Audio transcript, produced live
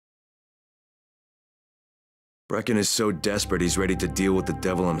Brecken is so desperate he's ready to deal with the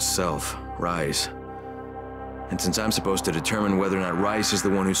devil himself, Rice. And since I'm supposed to determine whether or not Rice is the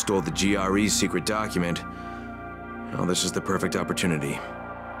one who stole the GRE's secret document, well, this is the perfect opportunity.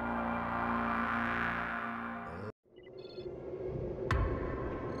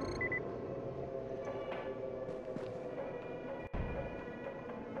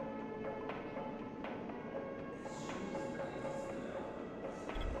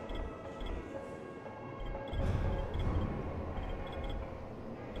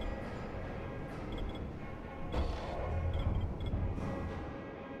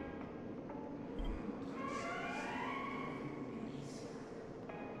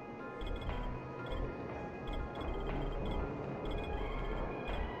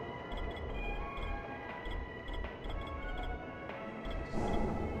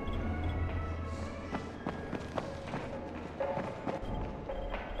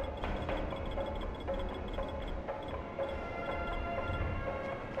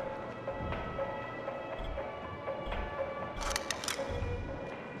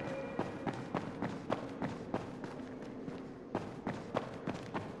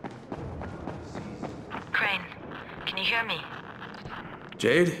 Can you hear me?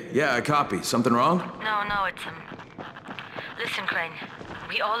 Jade? Yeah, I copy. Something wrong? No, it's, Listen, Crane.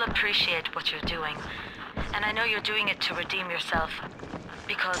 We all appreciate what you're doing. And I know you're doing it to redeem yourself.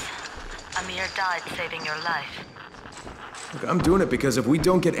 Because Amir died saving your life. Look, I'm doing it because if we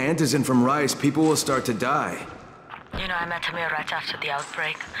don't get antizin from Rice, people will start to die. You know, I met Amir right after the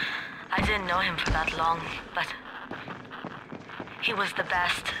outbreak. I didn't know him for that long, but... he was the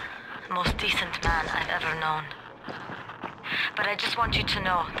best, most decent man I've ever known. But I just want you to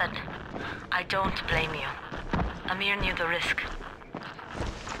know that I don't blame you. Amir knew the risk.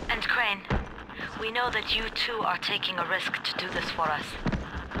 And Crane, we know that you too are taking a risk to do this for us.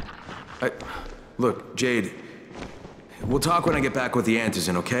 Look, Jade, we'll talk when I get back with the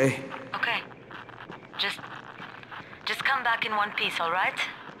antizin, okay? Okay. Just come back in one piece, all right?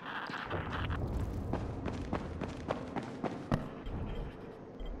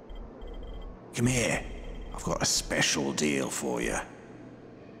 Come here. I've got a special deal for you.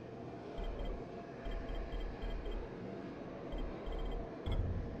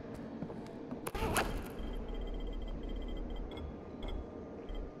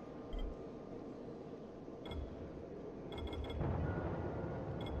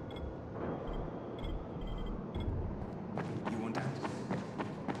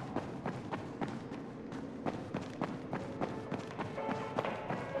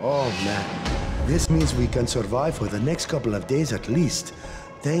 Oh, man. This means we can survive for the next couple of days at least.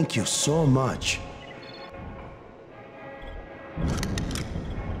 Thank you so much.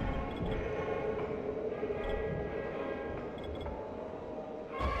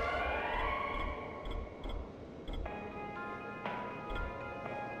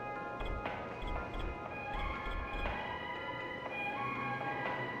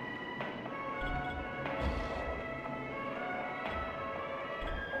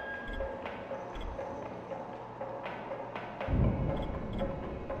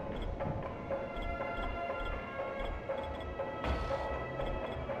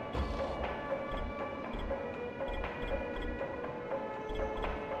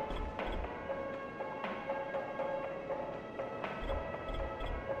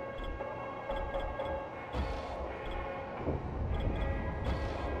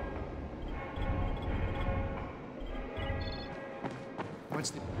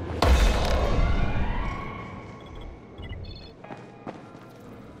 What's the...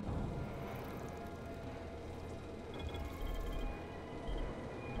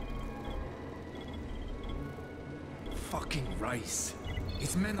 Fucking Rice.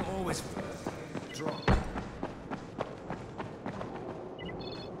 His men are always drunk.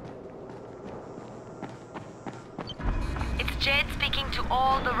 It's Jade speaking to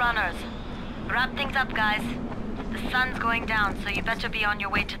all the runners. Wrap things up, guys. The sun's going down, so you better be on your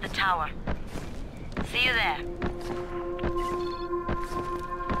way to the tower. See you there.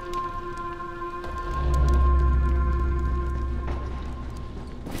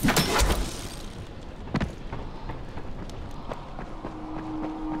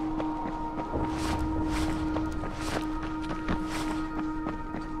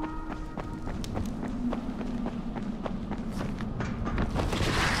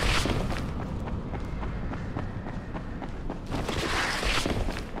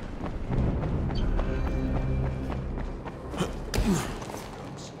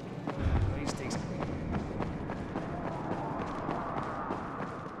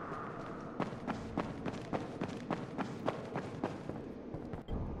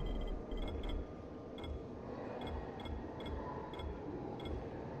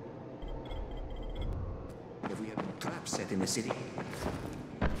 we have traps set in the city.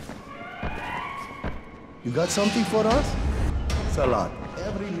 You got something for us? Salat.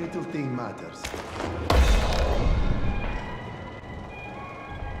 Every little thing matters.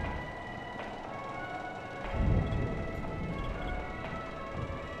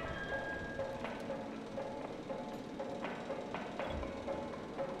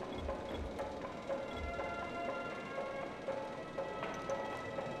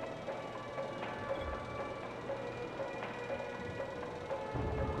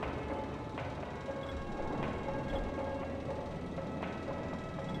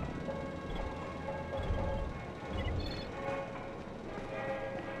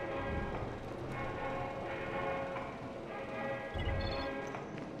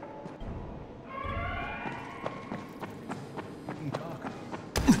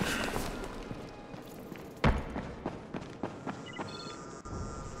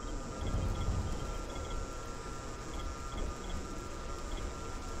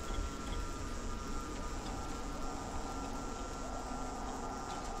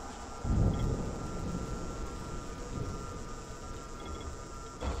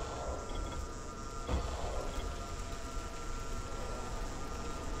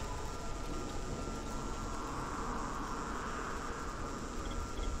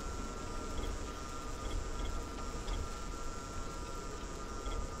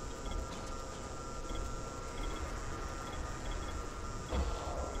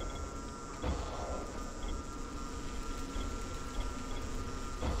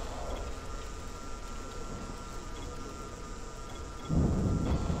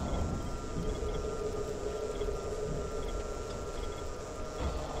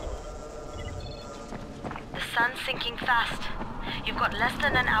 Sun's sinking fast. You've got less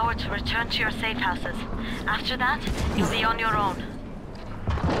than an hour to return to your safe houses. After that, you'll be on your own.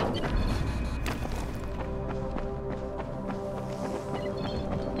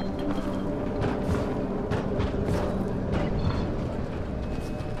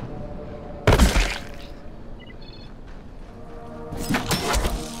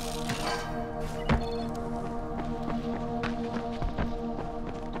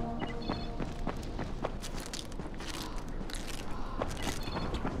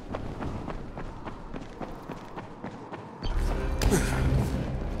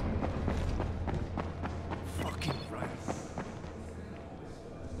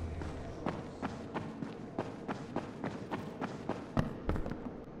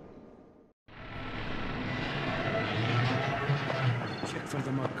 For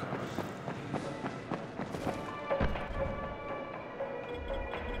the mud cars.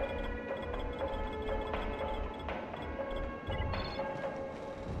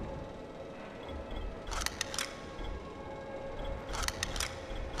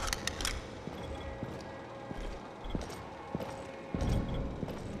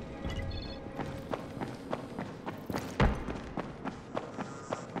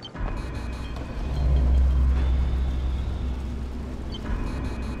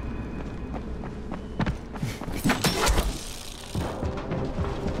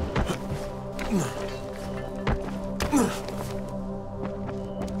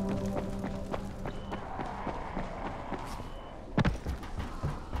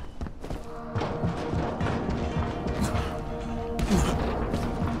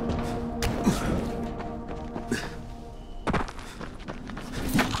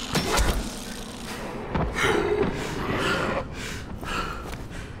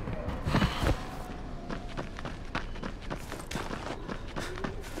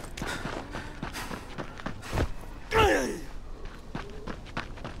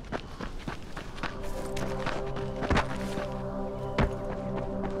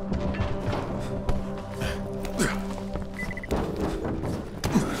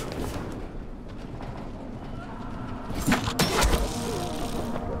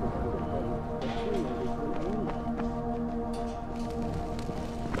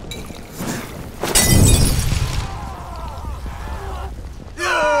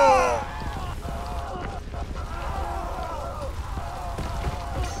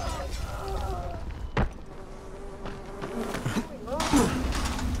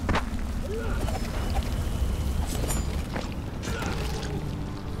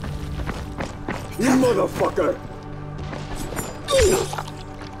 You motherfucker!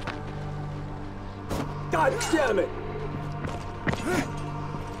 God damn it!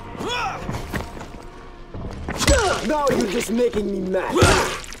 Now you're just making me mad.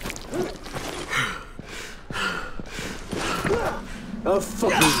 I'll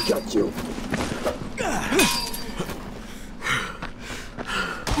fucking gut you.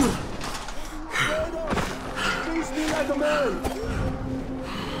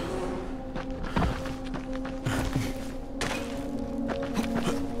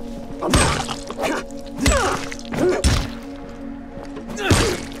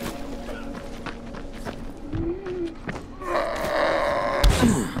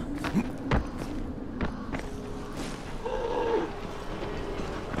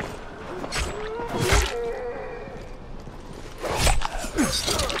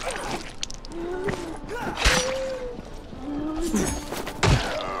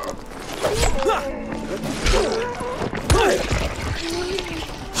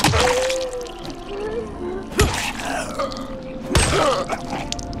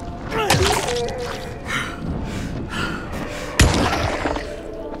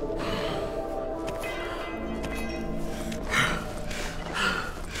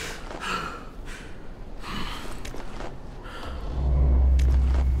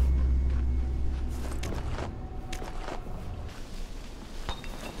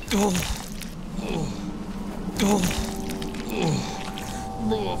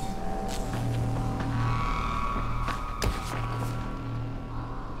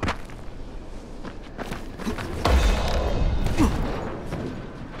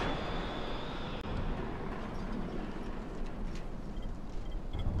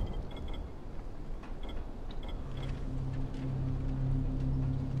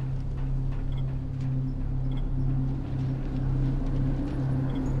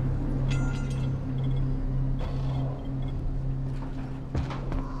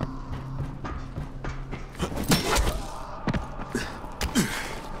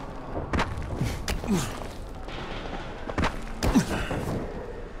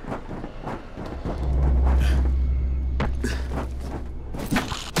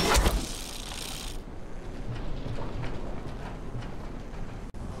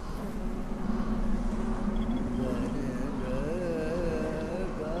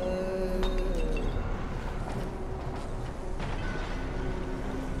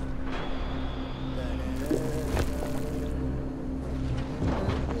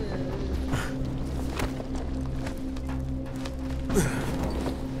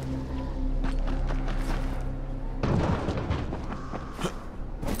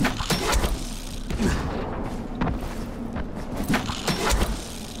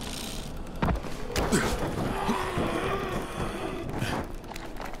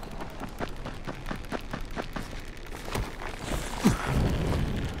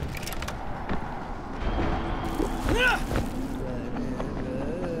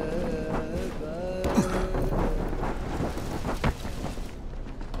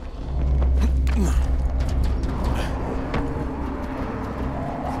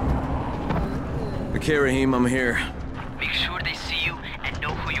 Okay, Raheem, I'm here. Make sure they see you and know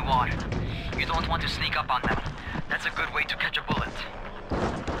who you are. You don't want to sneak up on them. That's a good way to catch a bullet.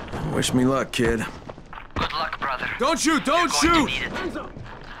 Wish me luck, kid. Good luck, brother. Don't shoot! Don't You're going shoot! to need it. Hands up!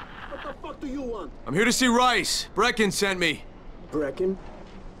 What the fuck do you want? I'm here to see Rice. Brecken sent me. Brecken?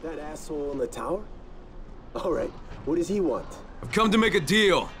 That asshole in the tower? Alright, what does he want? I've come to make a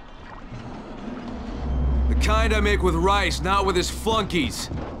deal. The kind I make with Rice, not with his flunkies.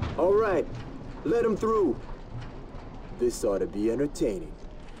 Alright, let him through. This ought to be entertaining.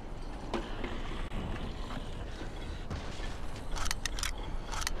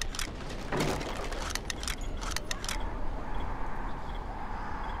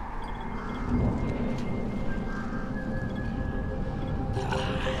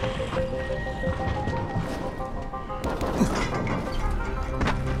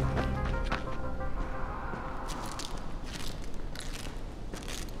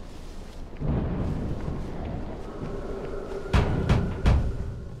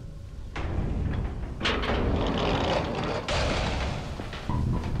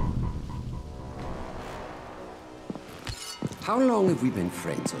 How long have we been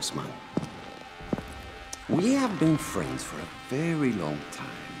friends, Osman? We have been friends for a very long time.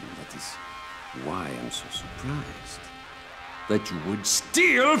 That is why I'm so surprised that you would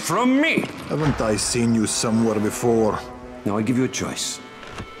steal from me. Haven't I seen you somewhere before? Now I give you a choice.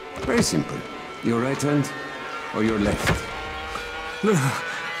 Very simple. Your right hand or your left?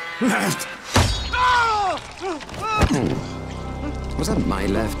 Left! Was that my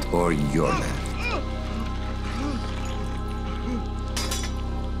left or your left?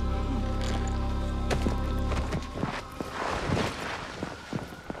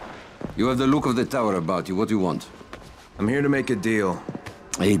 You have the look of the tower about you. What do you want? I'm here to make a deal.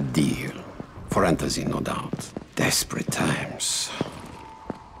 A deal. For Antazin, no doubt. Desperate times.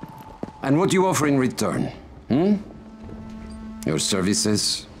 And what do you offer in return? Your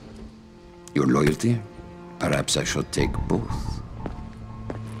services? Your loyalty? Perhaps I should take both.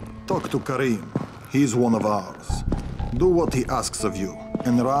 Talk to Karim. He's one of ours. Do what he asks of you.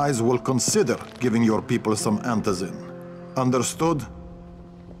 and Rise will consider giving your people some antizin. Understood?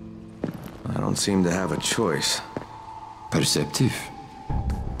 I don't seem to have a choice. Perceptive.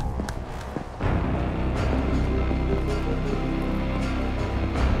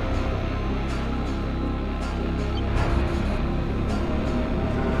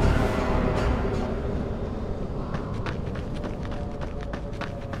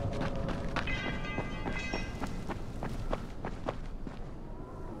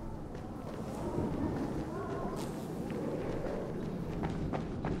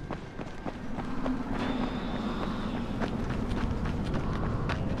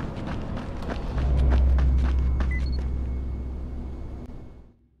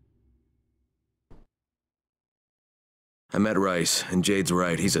 I met Rice, and Jade's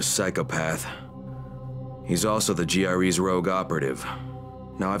right, he's a psychopath. He's also the GRE's rogue operative.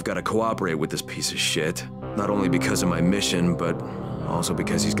 Now I've got to cooperate with this piece of shit, not only because of my mission, but also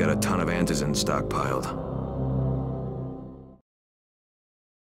because he's got a ton of antizin stockpiled.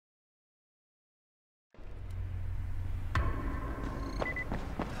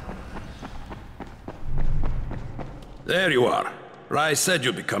 There you are. Rice said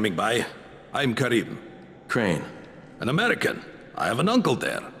you'd be coming by. I'm Karim. Crane. An American. I have an uncle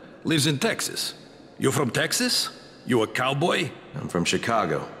there. Lives in Texas. You from Texas? You a cowboy? I'm from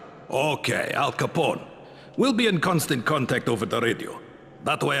Chicago. Okay, Al Capone. We'll be in constant contact over the radio.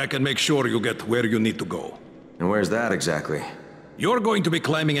 That way I can make sure you get where you need to go. And where's that exactly? You're going to be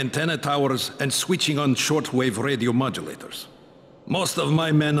climbing antenna towers and switching on shortwave radio modulators. Most of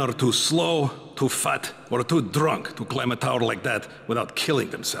my men are too slow, too fat, or too drunk to climb a tower like that without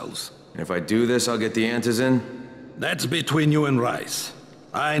killing themselves. If I do this, I'll get the antizin? That's between you and Rice.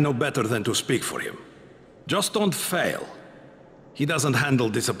 I know better than to speak for him. Just don't fail. He doesn't handle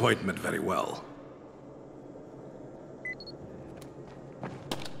disappointment very well.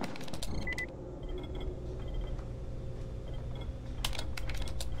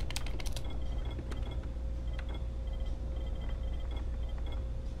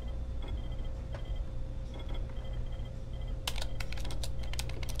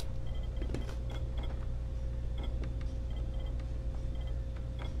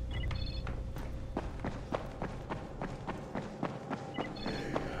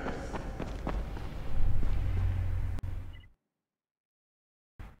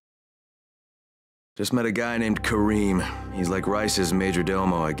 Just met a guy named Karim. He's like Rice's major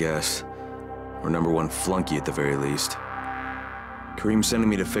domo, I guess. Or #1 flunky at the very least. Karim's sending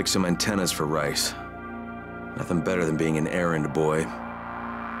me to fix some antennas for Rice. Nothing better than being an errand boy.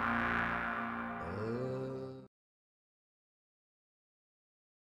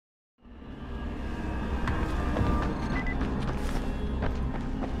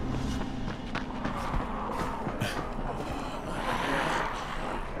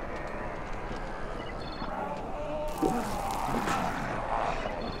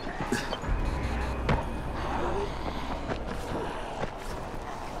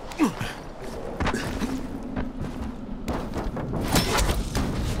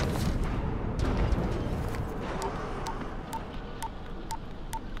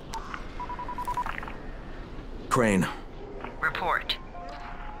 Crane. Report.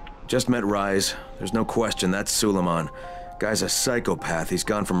 Just met Rise. There's no question, that's Suleiman. Guy's a psychopath. He's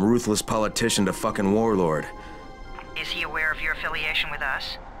gone from ruthless politician to fucking warlord. Is he aware of your affiliation with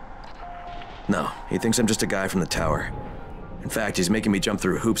us? No, he thinks I'm just a guy from the tower. In fact, he's making me jump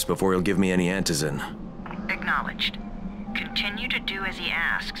through hoops before he'll give me any antizin. Acknowledged. Continue to do as he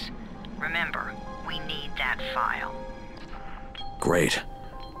asks. Remember, we need that file. Great.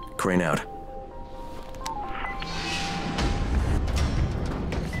 Crane out.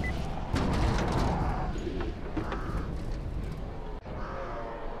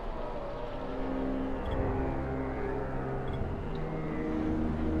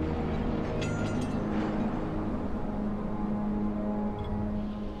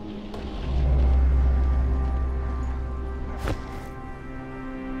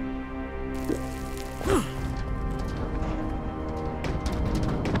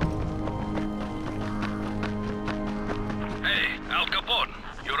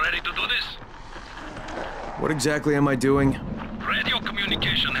 What exactly am I doing? Radio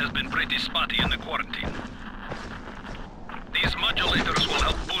communication has been pretty spotty in the quarantine. These modulators will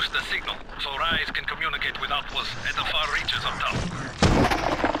help boost the signal, so Rise can communicate with outposts at the far reaches of town.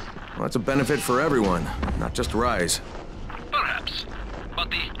 Well, that's a benefit for everyone, not just Rise. Perhaps. But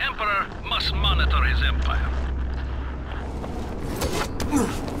the Emperor must monitor his empire.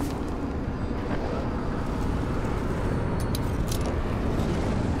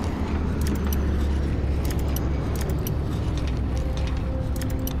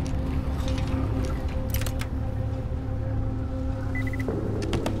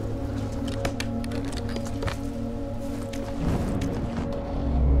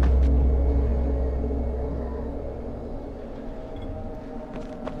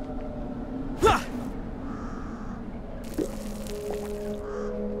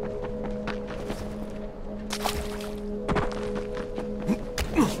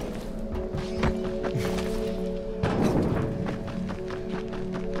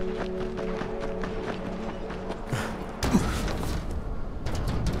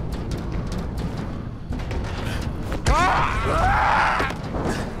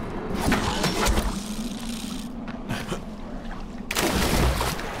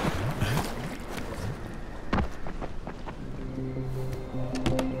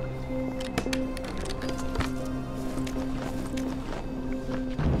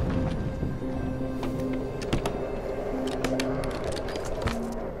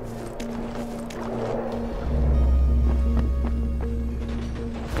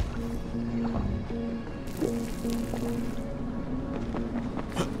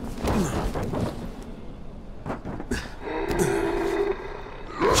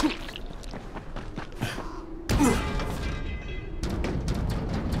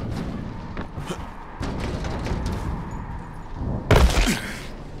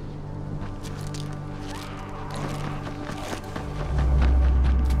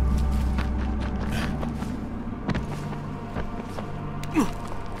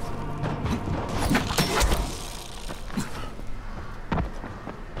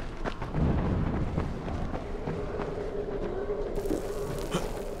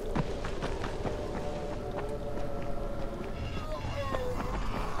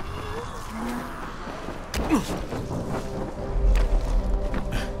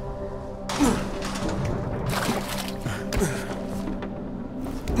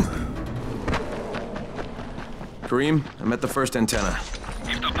 Kareem, I'm at the first antenna.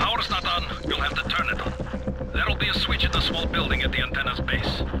 If the power's not on, you'll have to turn it on. There'll be a switch in the small building at the antenna's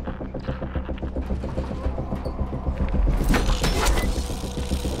base.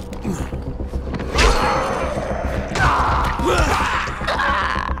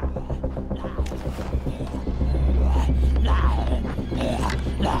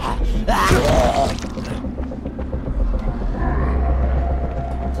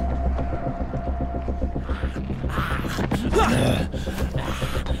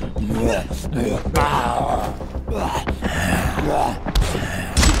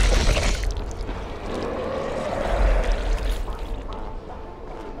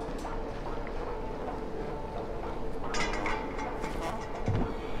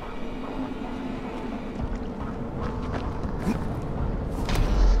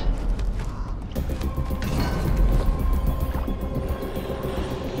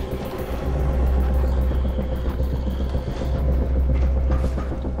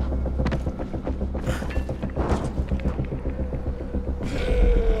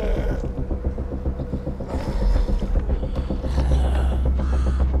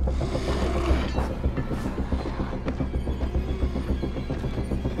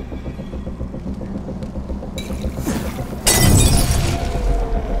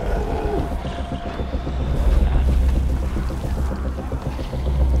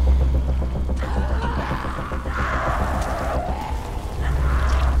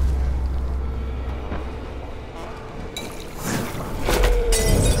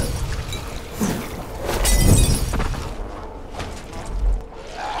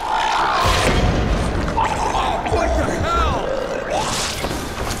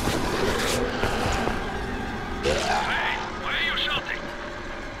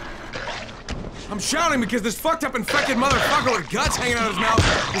 Shouting because this fucked up infected motherfucker with guts hanging out of his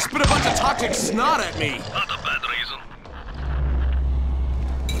mouth just spit a bunch of toxic snot at me. Not a bad reason.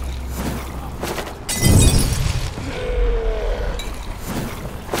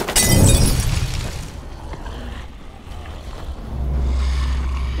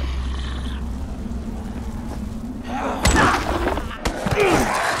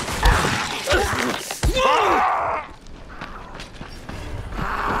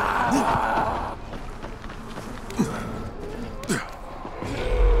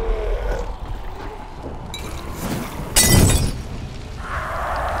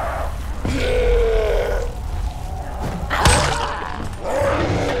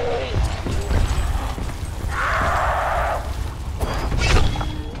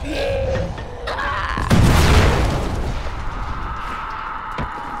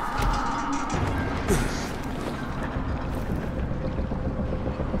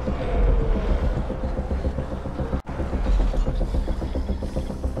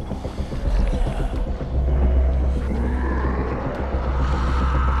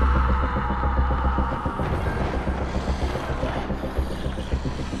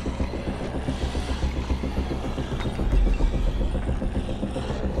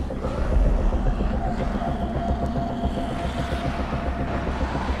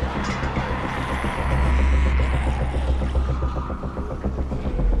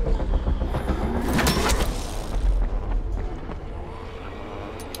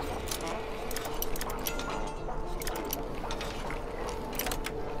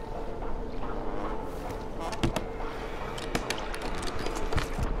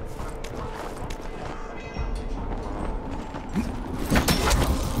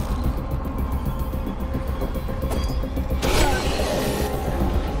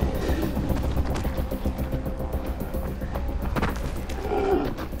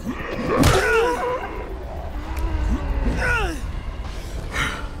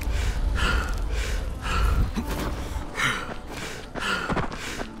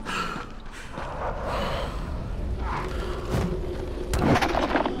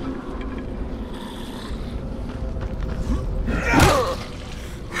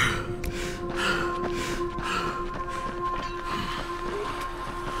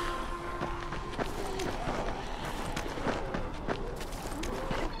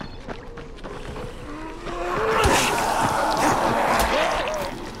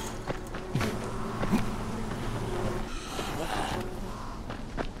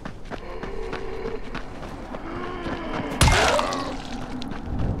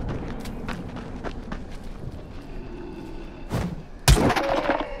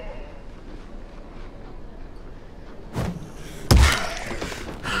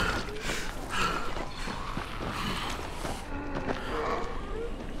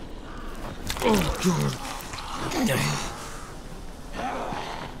 There!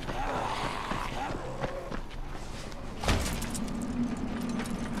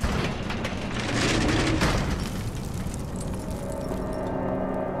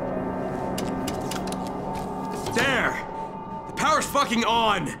 The power's fucking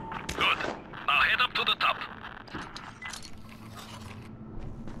on! Good. Now head up to the top.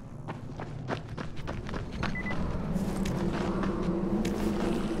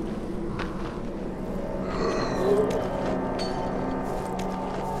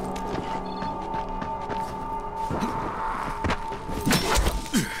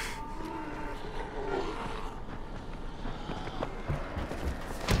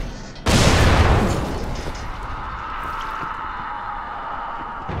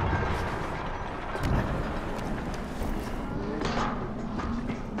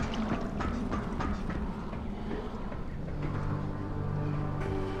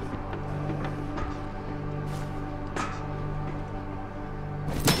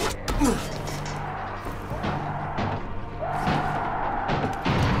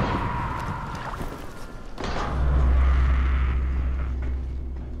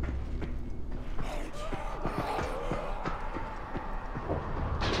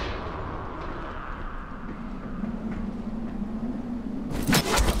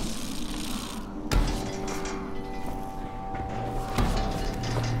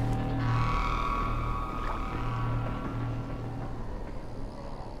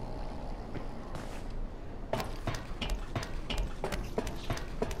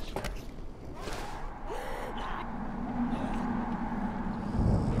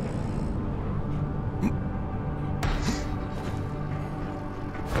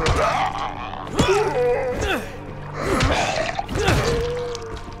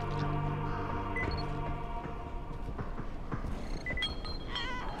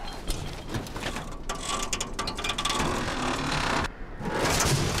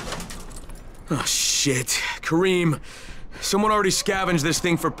 Oh, shit. Kareem, someone already scavenged this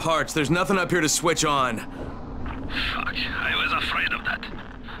thing for parts. There's nothing up here to switch on. Fuck, I was afraid of that.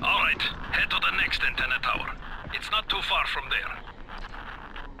 All right, head to the next antenna tower. It's not too far from there.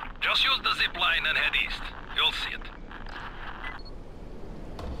 Just use the zip line and head east. You'll see it.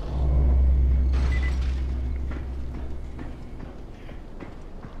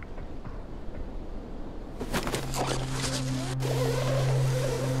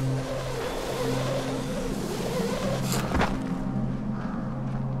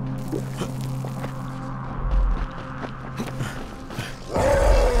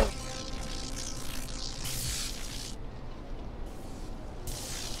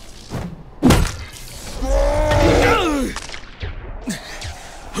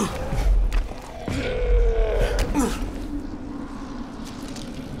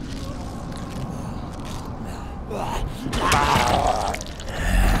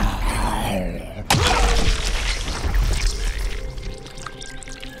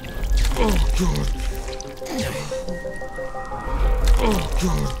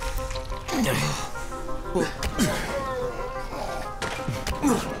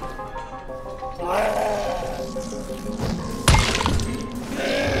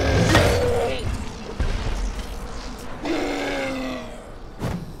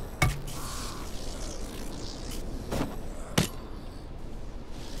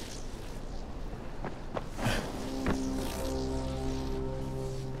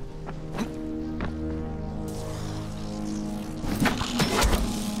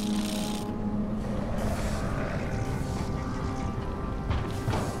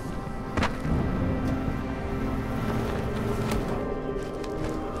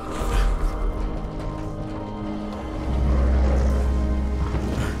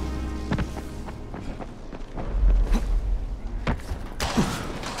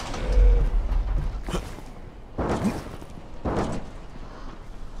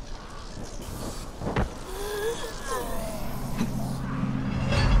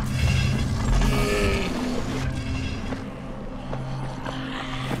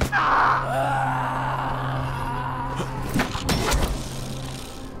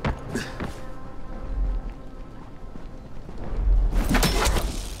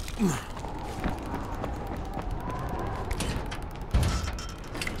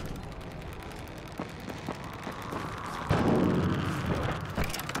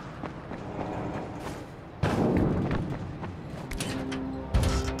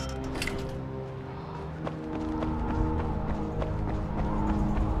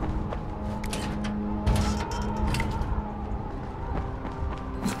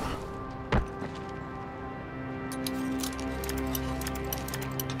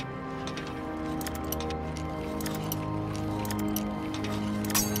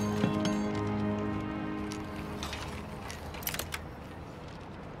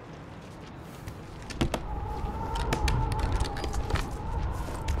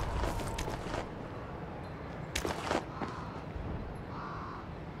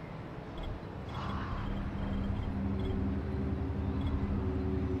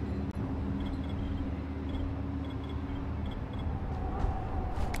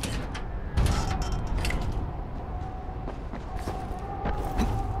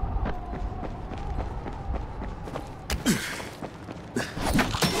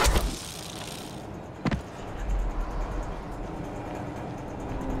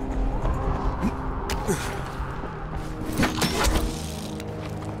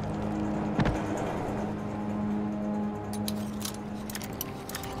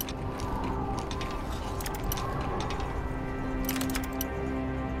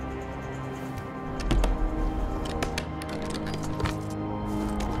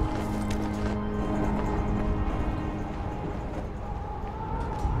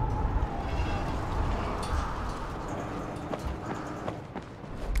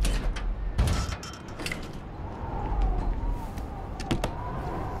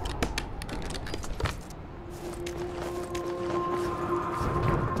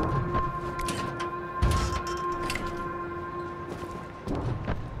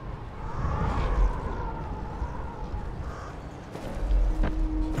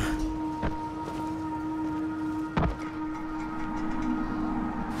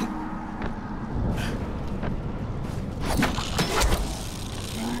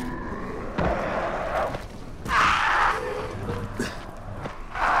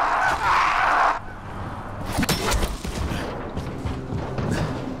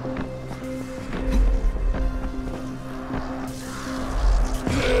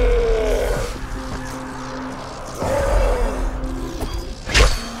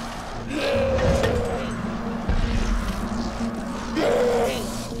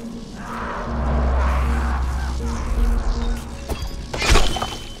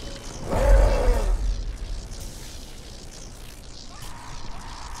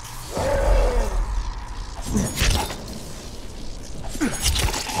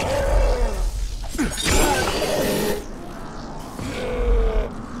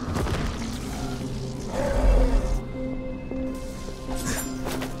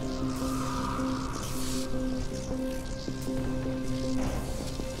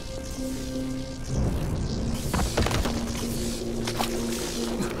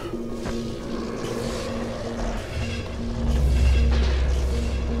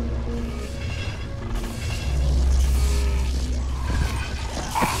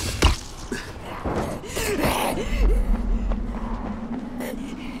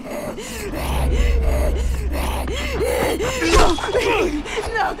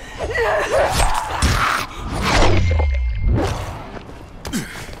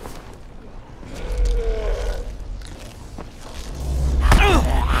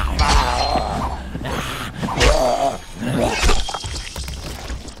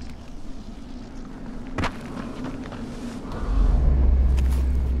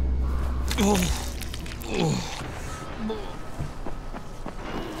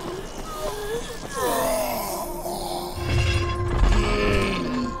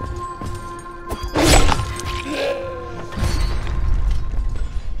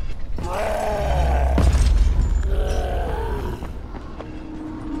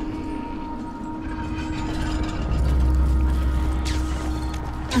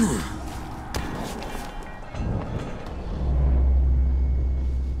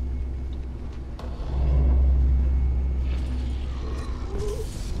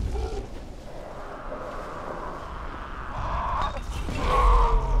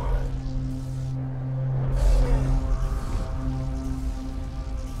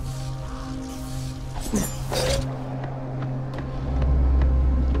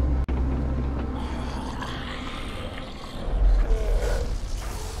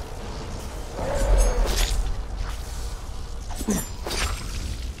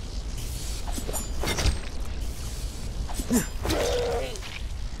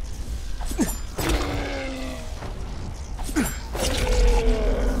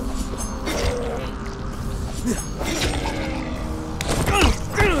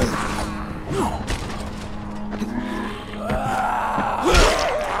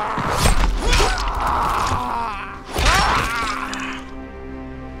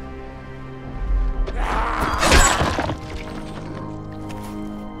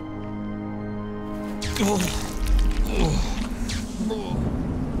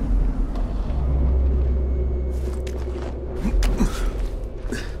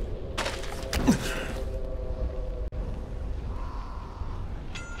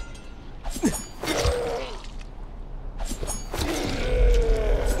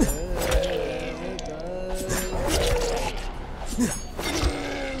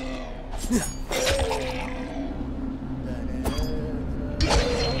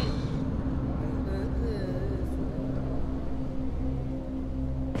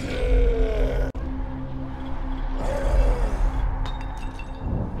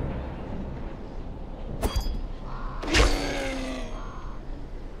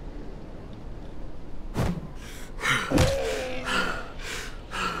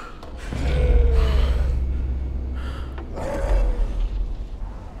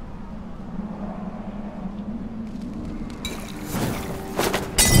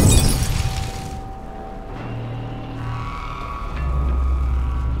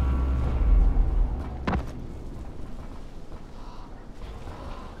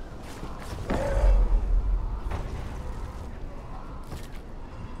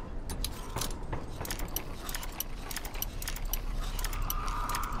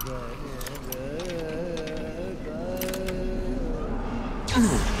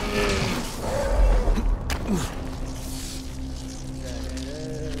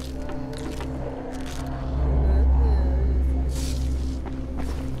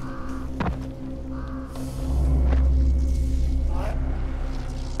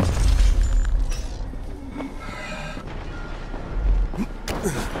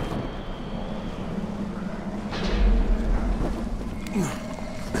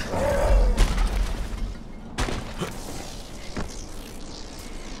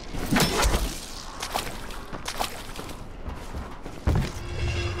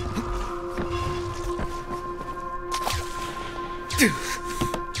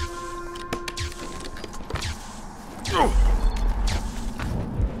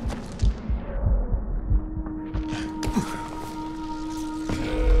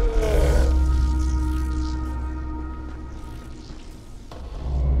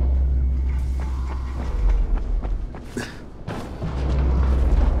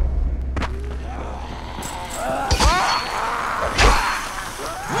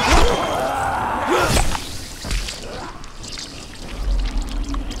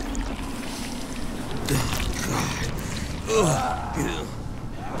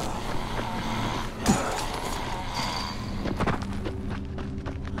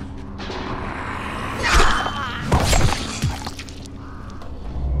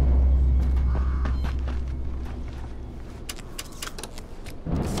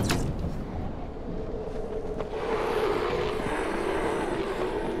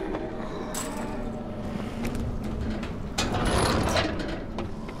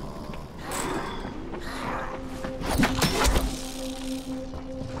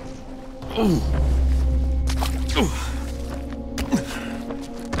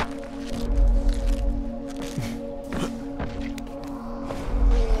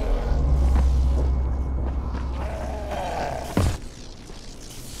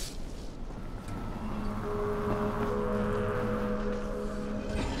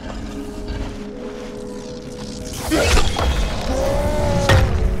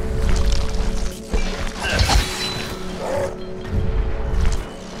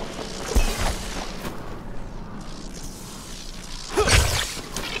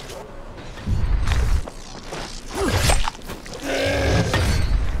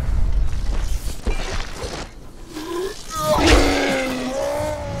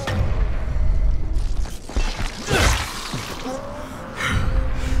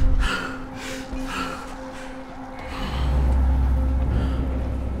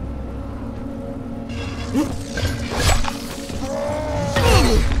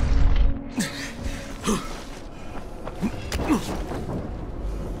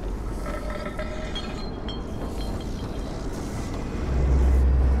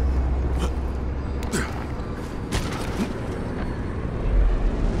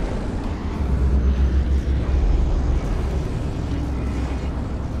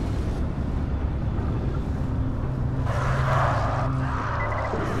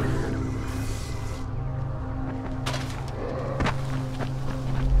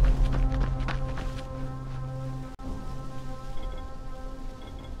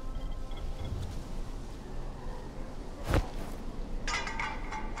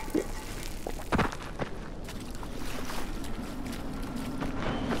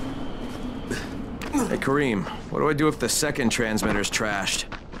 Hey, Kareem, what do I do if the second transmitter's trashed?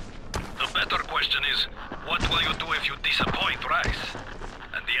 The better question is, what will you do if you disappoint Rice?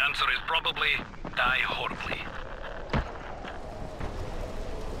 And the answer is probably, die horribly.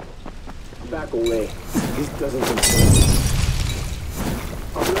 Back away. This doesn't concern me.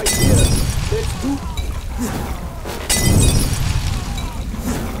 I'm right here. Let's do...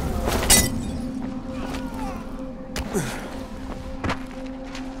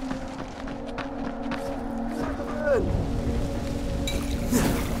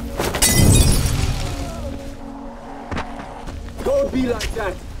 Don't be like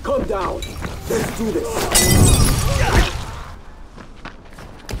that. Calm down. Let's do this.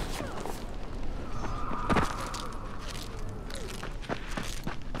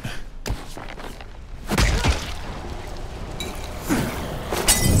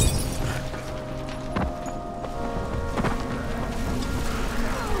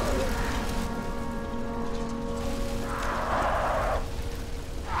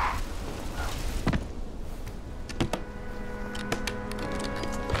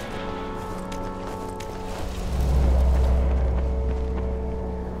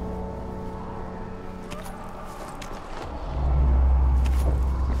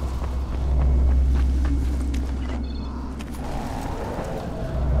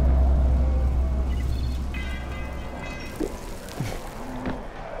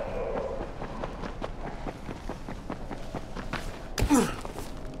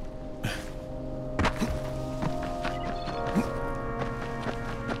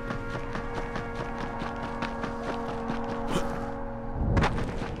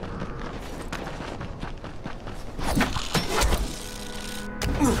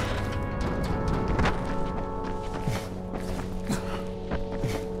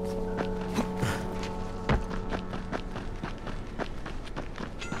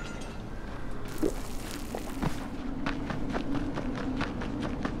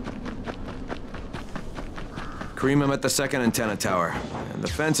 Kareem, I'm at the second antenna tower, and the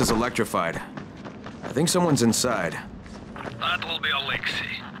fence is electrified. I think someone's inside. That will be Alexei,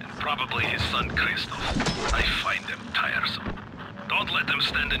 and probably his son Christoph. I find them tiresome. Don't let them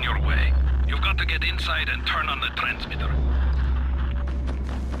stand in your way. You've got to get inside and turn on the transmitter.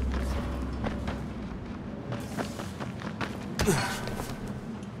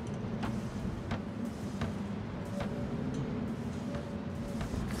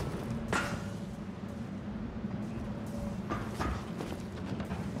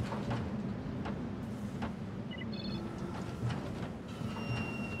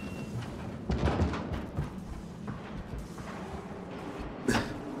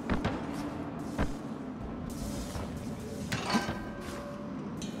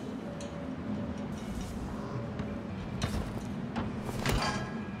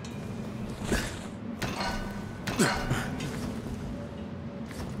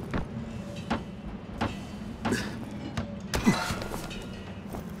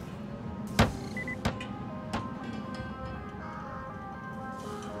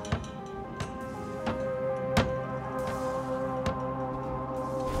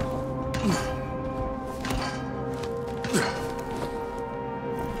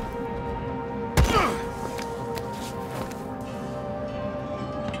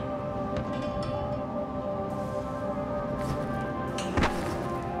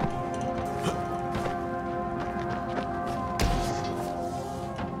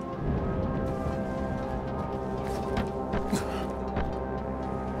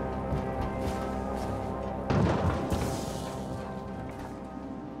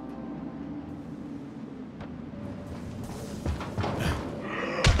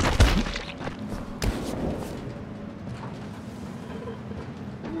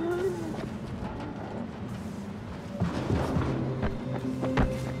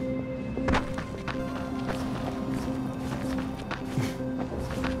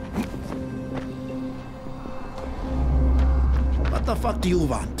 fuck do you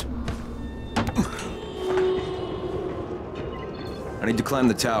want? I need to climb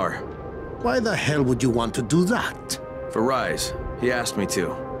the tower. Why the hell would you want to do that? For Rise. He asked me to.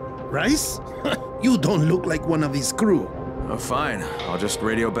 Rice? You don't look like one of his crew. Oh, fine. I'll just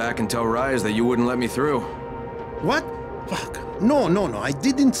radio back and tell Rise that you wouldn't let me through. What? Fuck. No, I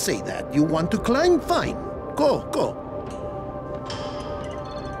didn't say that. You want to climb? Fine. Go.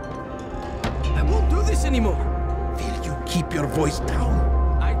 I won't do this anymore. Will you keep your voice down?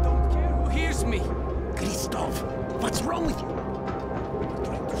 I don't care who hears me. Christoph, what's wrong with you? You're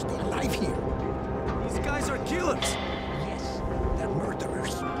trying to stay alive here. These guys are killers. Yes, they're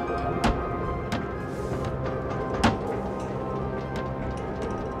murderers.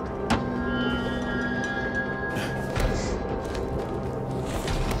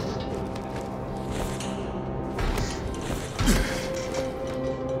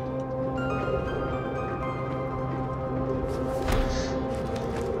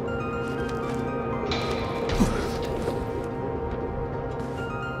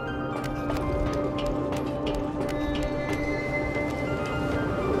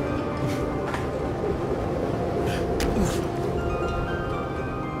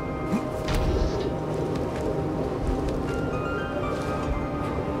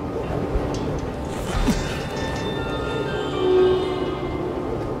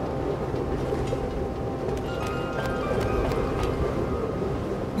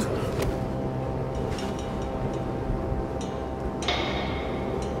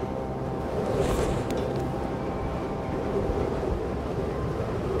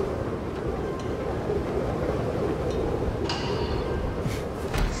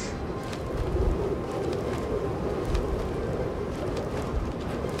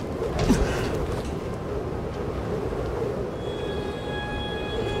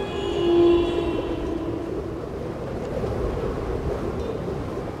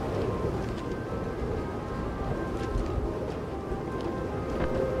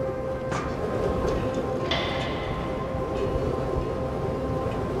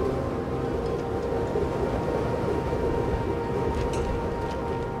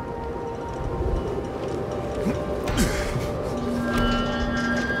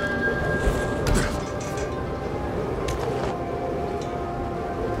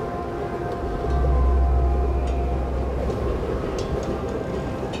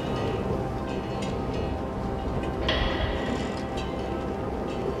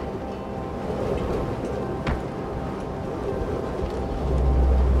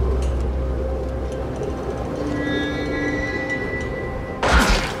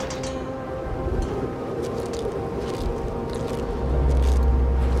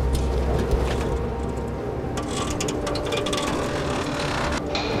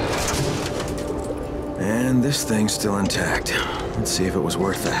 This thing's still intact. Let's see if it was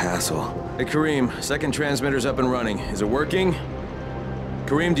worth the hassle. Hey, Kareem, second transmitter's up and running. Is it working?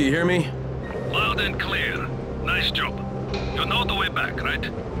 Kareem, do you hear me? Loud and clear. Nice job. You know the way back, right?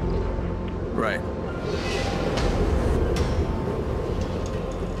 Right.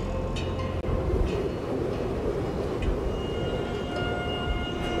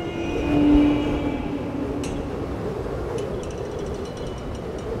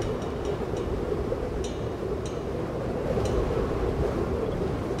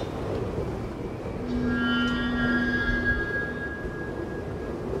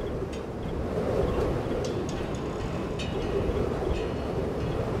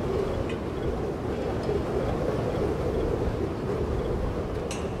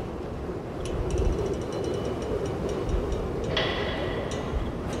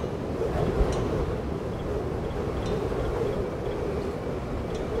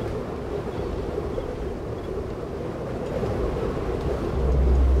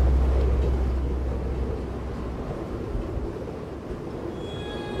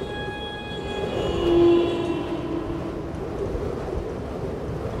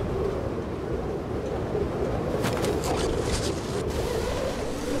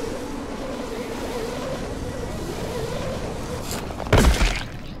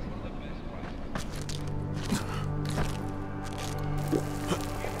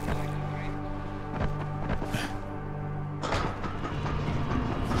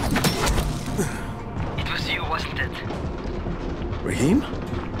 Raheem?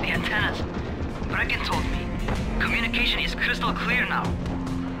 The antennas. Brecken told me. Communication is crystal clear now.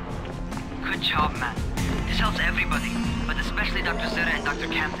 Good job, man. This helps everybody, but especially Dr. Zera and Dr.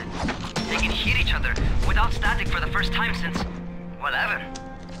 Camden. They can hear each other without static for the first time since... well, ever.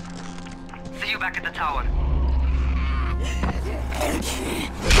 See you back at the tower.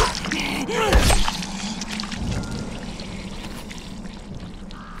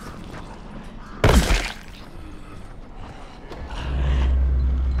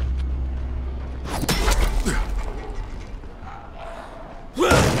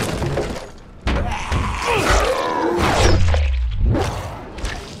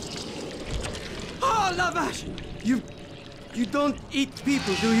 Lavash! You don't eat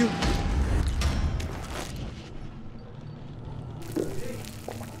people, do you?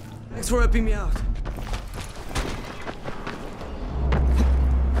 Thanks for helping me out.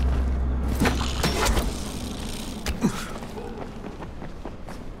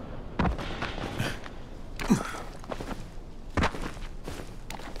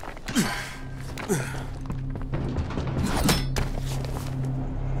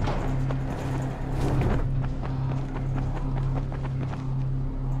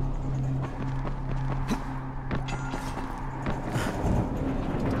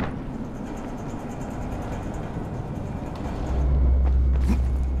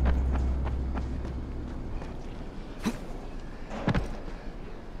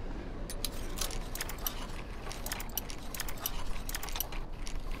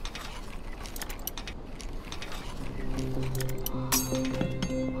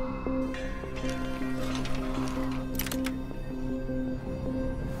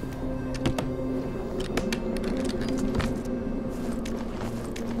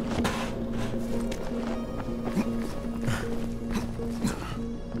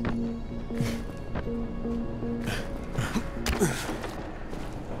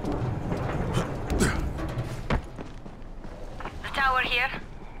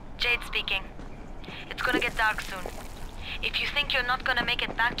 Dark soon. If you think you're not gonna make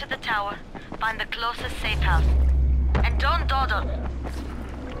it back to the tower, find the closest safe house. And don't dawdle.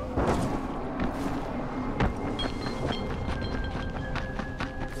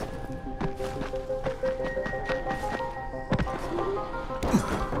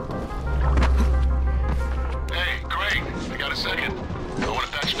 Hey, Crane, I got a second. I want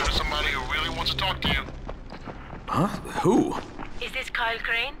to patch you to somebody who really wants to talk to you. Huh? Who? Is this Kyle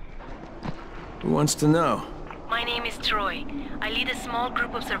Crane? Who wants to know? My name is Troy. I lead a small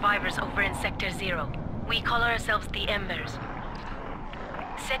group of survivors over in Sector 0. We call ourselves the Embers.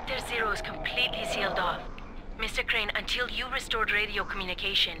 Sector 0 is completely sealed off. Mr. Crane, until you restored radio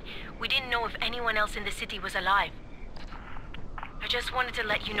communication, we didn't know if anyone else in the city was alive. I just wanted to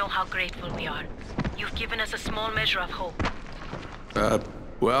let you know how grateful we are. You've given us a small measure of hope.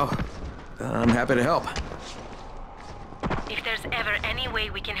 Well, I'm happy to help. If there's ever any way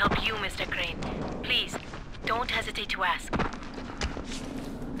we can help you, Mr. Crane, please, don't hesitate to ask.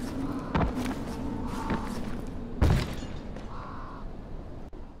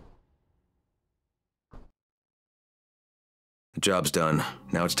 The job's done.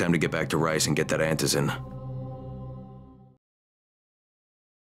 Now it's time to get back to Rice and get that antizin.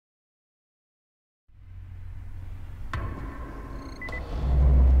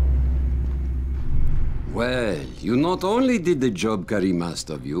 Well, you not only did the job Karim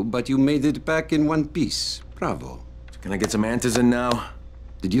asked of you, but you made it back in one piece. Bravo. Can I get some antizin now?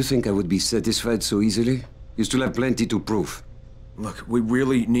 Did you think I would be satisfied so easily? You still have plenty to prove. Look, we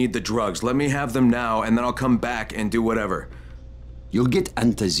really need the drugs. Let me have them now, and then I'll come back and do whatever. You'll get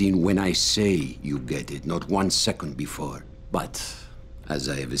antizin when I say you get it, not 1 second before. But, as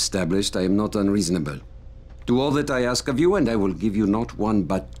I have established, I am not unreasonable. Do all that I ask of you, and I will give you not 1,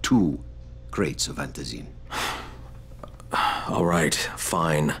 but 2 crates of antizin. All right,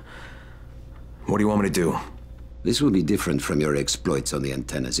 fine. What do you want me to do? This will be different from your exploits on the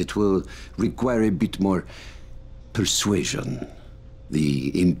antennas. It will require a bit more persuasion.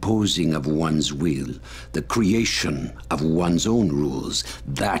 The imposing of one's will, the creation of one's own rules.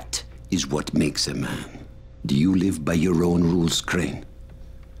 That is what makes a man. Do you live by your own rules, Crane?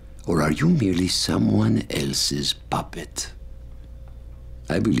 Or are you merely someone else's puppet?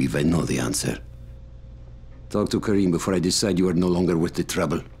 I believe I know the answer. Talk to Karim before I decide you are no longer worth the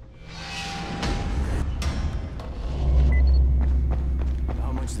trouble.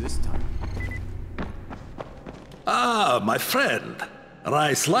 How much this time? Ah, my friend.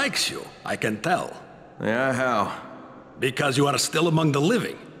 Rice likes you, I can tell. Yeah, how? Because you are still among the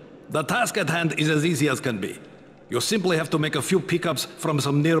living. The task at hand is as easy as can be. You simply have to make a few pickups from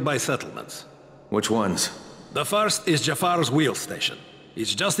some nearby settlements. Which ones? The first is Jafar's wheel station.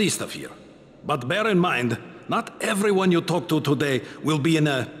 It's just east of here. But bear in mind, not everyone you talk to today will be in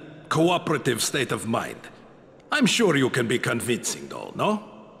a cooperative state of mind. I'm sure you can be convincing though, no?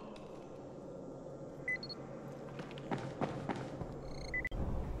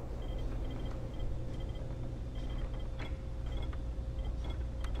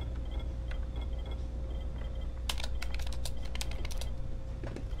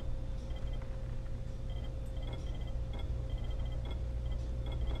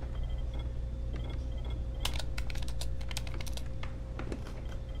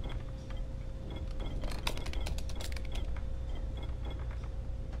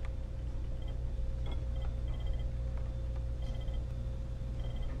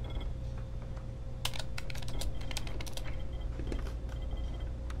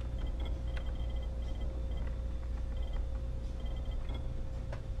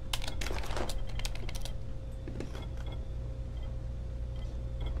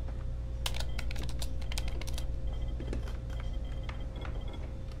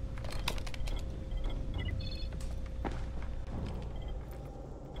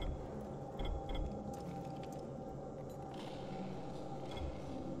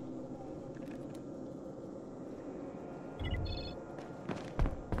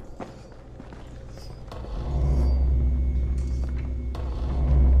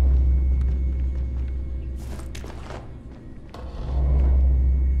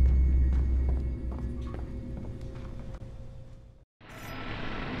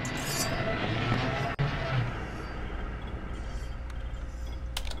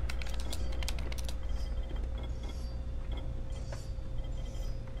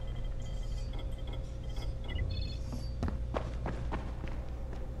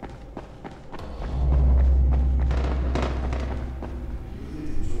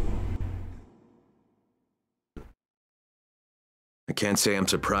 I can't say I'm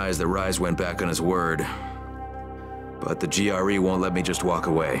surprised that Rise went back on his word. But the GRE won't let me just walk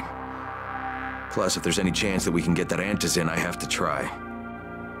away. Plus, if there's any chance that we can get that Antizin, I have to try.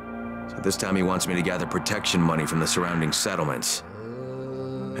 So this time he wants me to gather protection money from the surrounding settlements.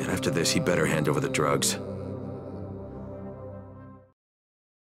 And after this, he better hand over the drugs.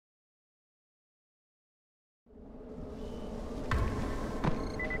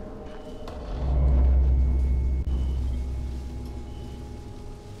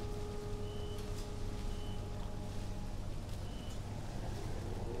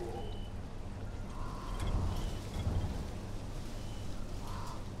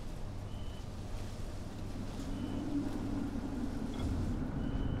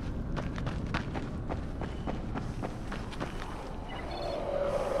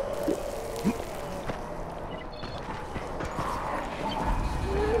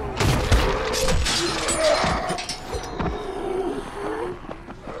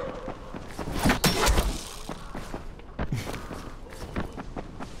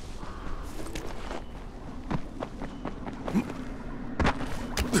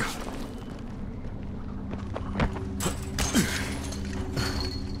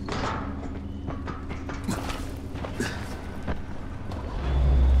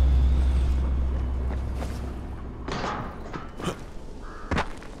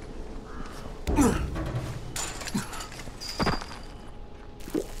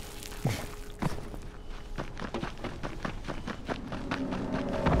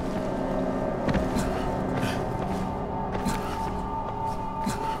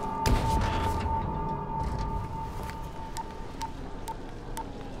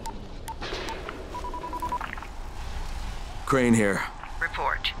 Crane here.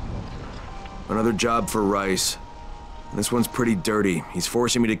 Report. Another job for Rice. This one's pretty dirty. He's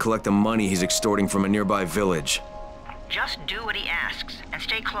forcing me to collect the money he's extorting from a nearby village. Just do what he asks, and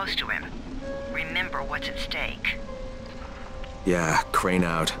stay close to him. Remember what's at stake. Yeah, Crane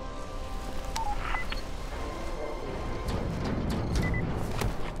out.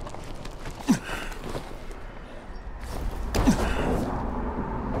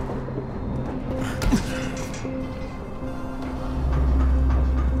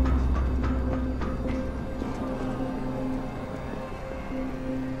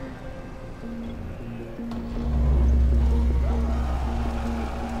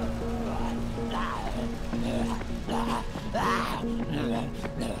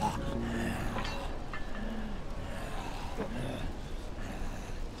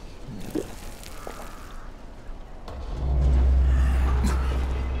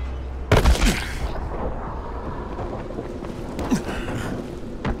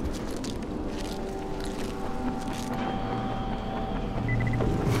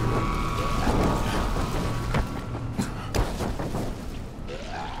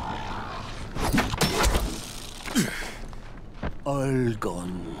 All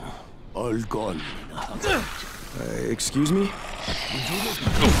gone. All gone. Excuse me?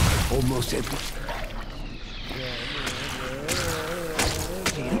 Almost every...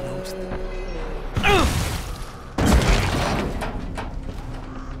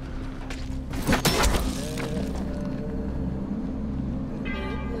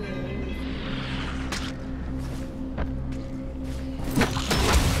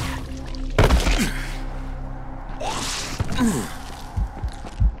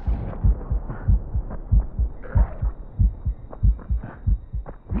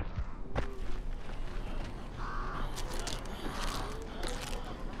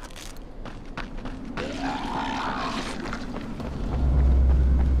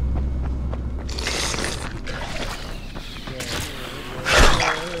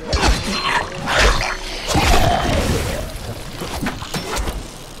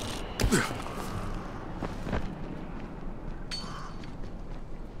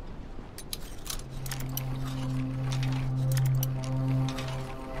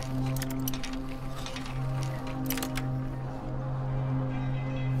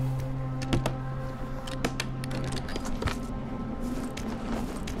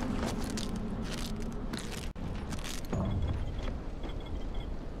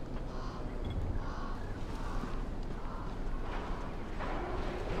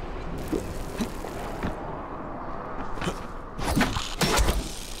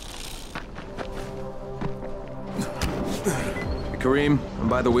 Kareem, I'm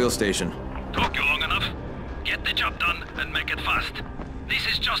by the wheel station. Took you long enough? Get the job done and make it fast. This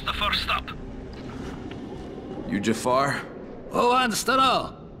is just the first stop. You Jafar? Who wants to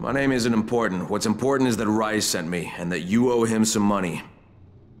know? My name isn't important. What's important is that Rise sent me, and that you owe him some money.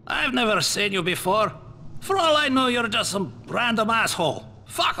 I've never seen you before. For all I know, you're just some random asshole.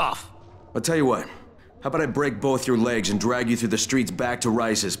 Fuck off. I'll tell you what. How about I break both your legs and drag you through the streets back to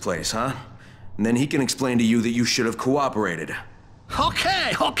Rice's place, huh? And then he can explain to you that you should have cooperated.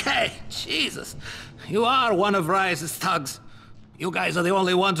 Okay. Jesus. You are one of Rice's thugs. You guys are the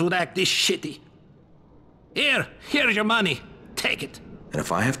only ones who'd act this shitty. Here's your money. Take it. And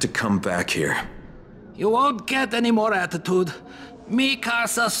if I have to come back here... You won't get any more attitude. Mi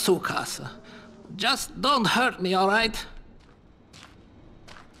casa, su casa. Just don't hurt me, all right?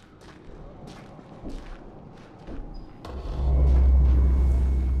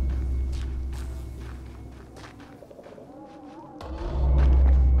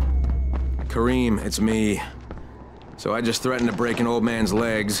 Kareem, it's me. So I just threatened to break an old man's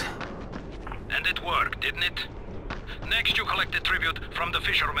legs. And it worked, didn't it? Next you collect the tribute from the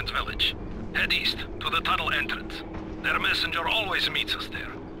fisherman's village. Head east, to the tunnel entrance. Their messenger always meets us there.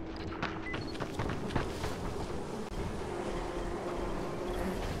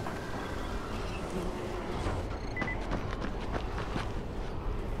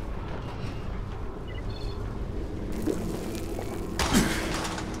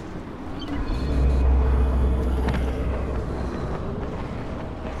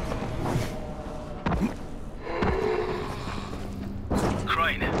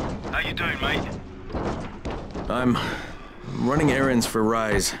 I'm running errands for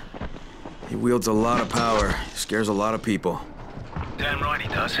Rise. He wields a lot of power, scares a lot of people. Damn right he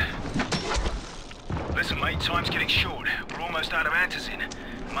does. Listen, mate, time's getting short. We're almost out of antizin.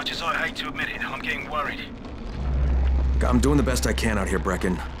 Much as I hate to admit it, I'm getting worried. I'm doing the best I can out here,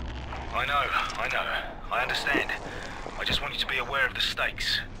 Brecken. I know. I understand. I just want you to be aware of the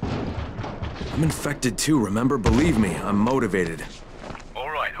stakes. I'm infected too, remember? Believe me, I'm motivated.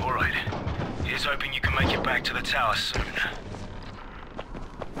 All right. Here's hoping you can make it back to the tower soon.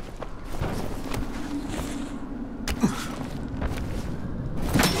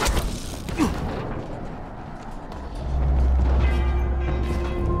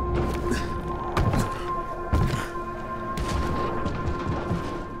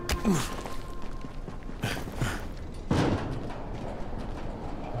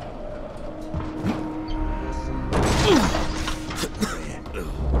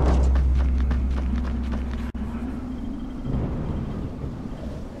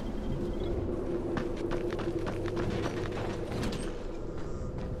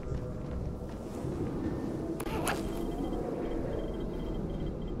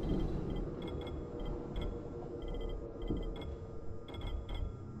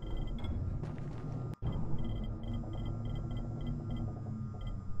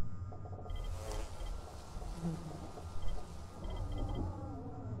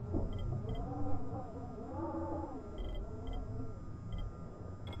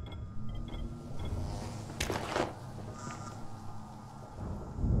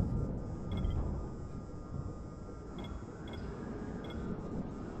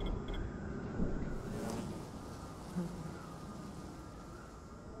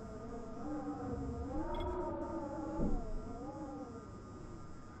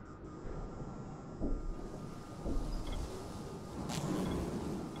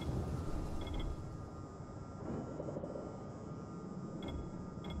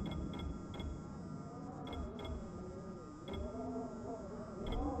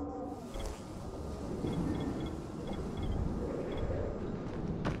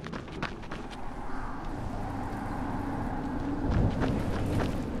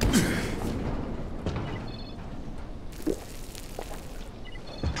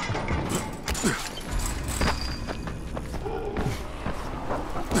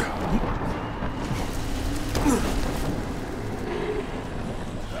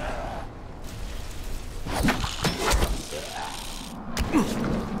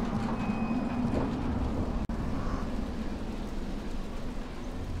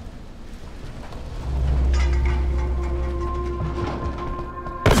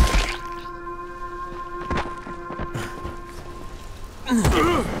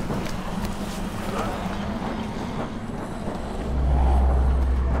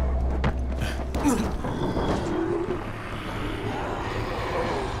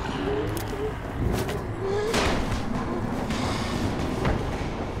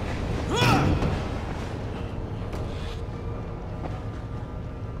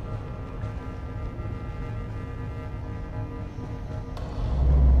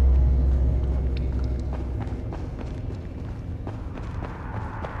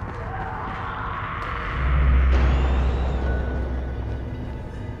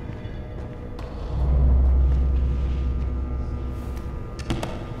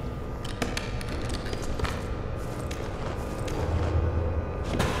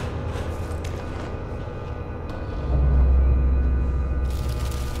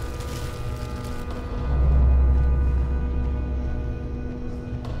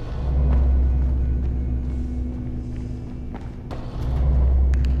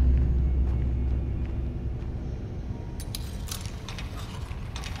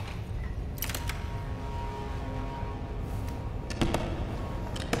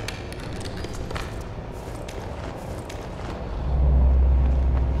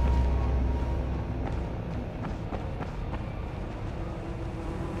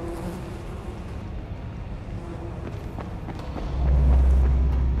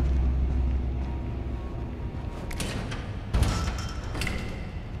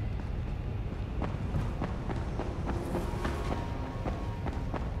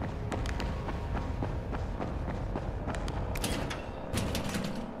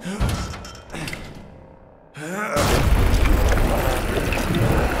 Hey,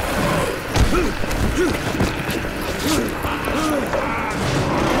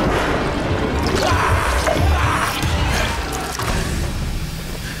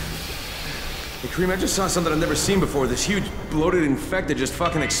 Kareem, I just saw something I've never seen before. This huge, bloated infected just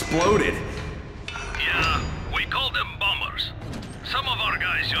fucking exploded. Yeah, we call them bombers. Some of our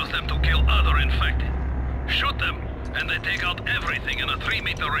guys use them to kill other infected. Shoot them, and they take out everything in a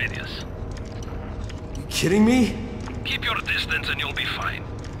 3-meter radius. You kidding me? Keep your distance and you'll be fine.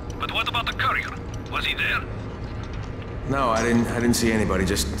 But what about the courier? Was he there? No, I didn't see anybody,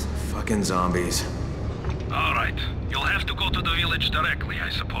 just fucking zombies. All right. You'll have to go to the village directly, I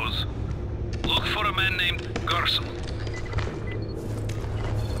suppose. Look for a man named Gersel.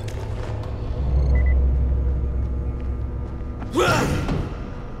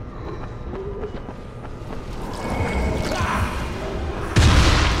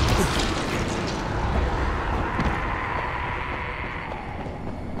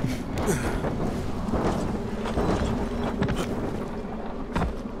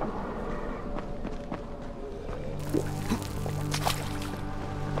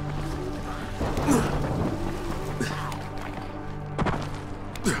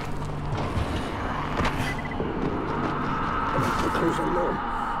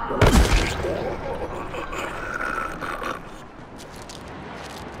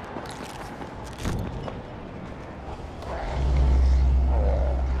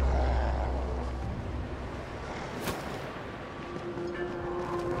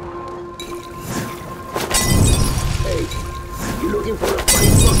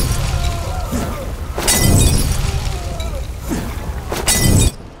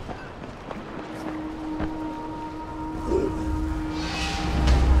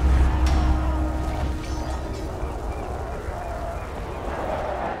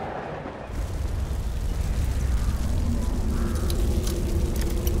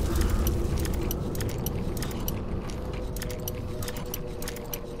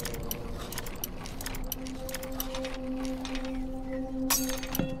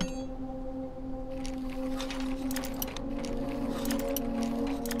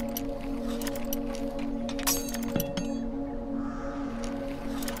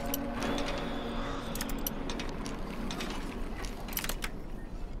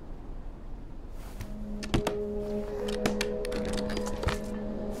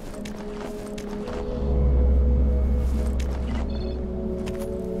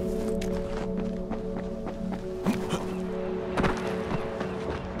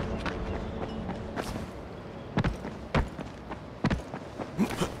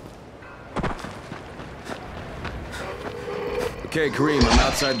 Okay, Kareem, I'm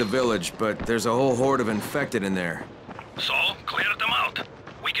outside the village, but there's a whole horde of infected in there. So, clear them out.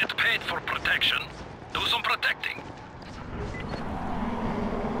 We get paid for protection. Do some protecting.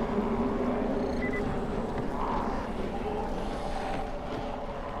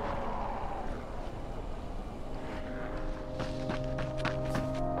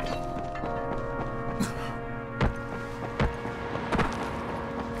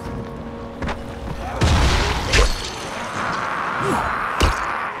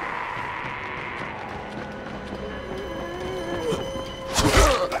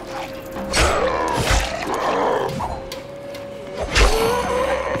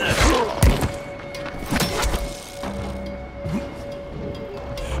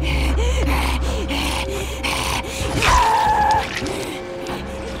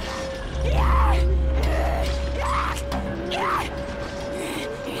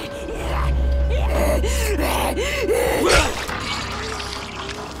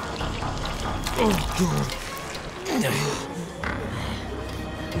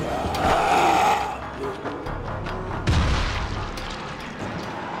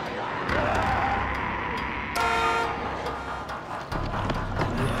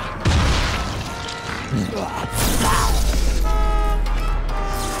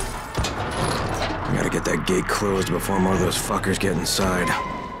 I gotta get that gate closed before more of those fuckers get inside.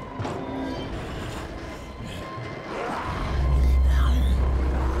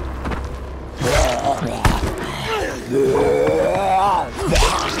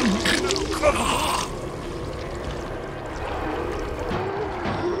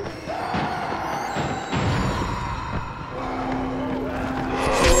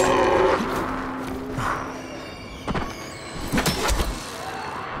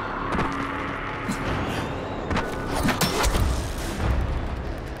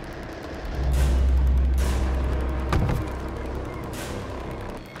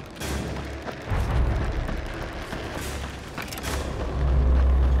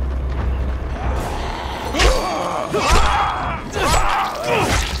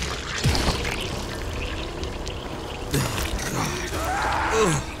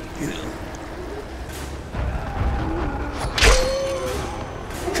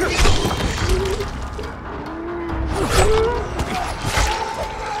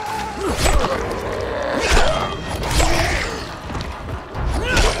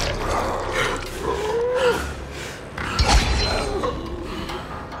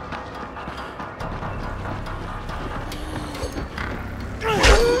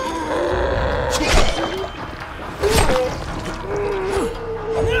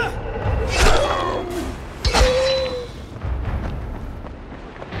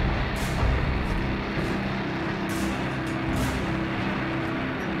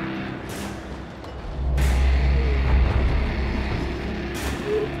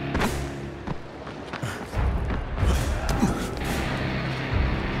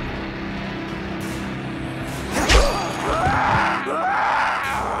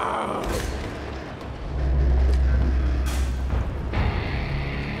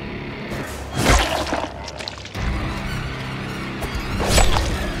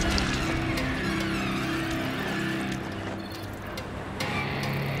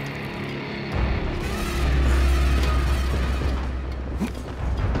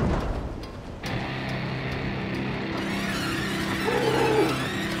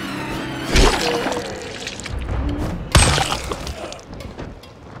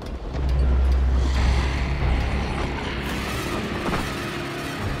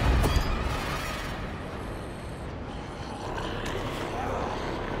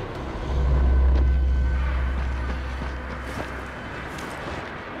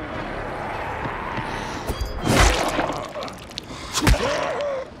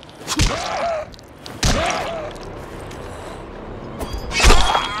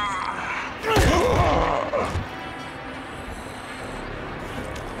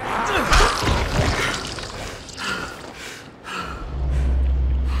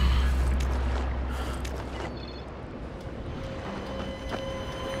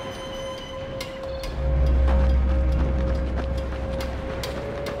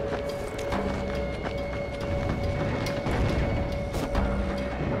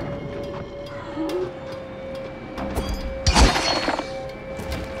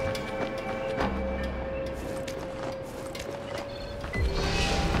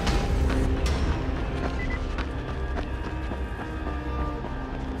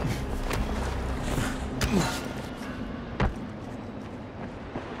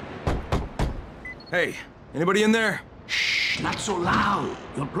 Hey, anybody in there? Shh, not so loud.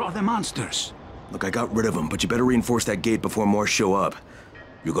 You'll draw the monsters. Look, I got rid of them, but you better reinforce that gate before more show up.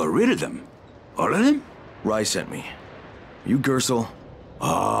 You got rid of them? All of them? Rise sent me. You Gersel?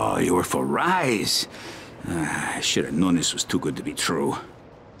 Oh, you were for Rise. I should have known this was too good to be true.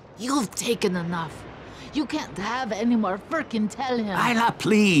 You've taken enough. You can't have any more. Firkin, tell him. Isla,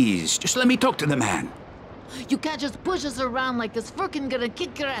 please. Just let me talk to the man. You can't just push us around like this. Firkin gonna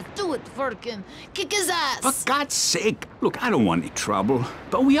kick your ass. Do it, Firkin. Kick his ass. For God's sake. Look, I don't want any trouble.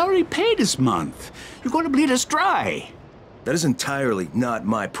 But we already paid this month. You're gonna bleed us dry. That is entirely not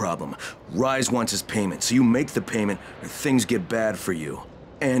my problem. Rise wants his payment, so you make the payment or things get bad for you.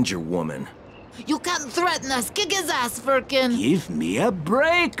 And your woman. You can't threaten us. Kick his ass, Firkin. Give me a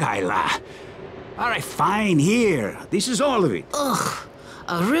break, Isla. All right, fine, here. This is all of it. Ugh.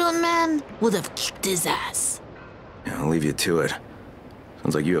 A real man would have kicked his ass. Yeah, I'll leave you to it.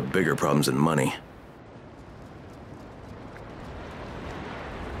 Sounds like you have bigger problems than money.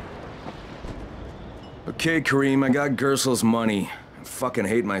 Okay, Kareem, I got Gersel's money. I fucking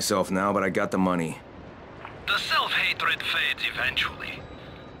hate myself now, but I got the money. The self-hatred fades eventually.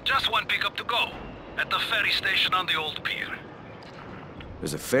 Just one pickup to go. At the ferry station on the old pier.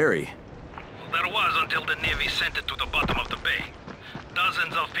 There's a ferry? There was until the Navy sent it to the bottom of the bay.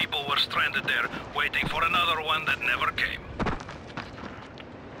 Dozens of people were stranded there, waiting for another one that never came.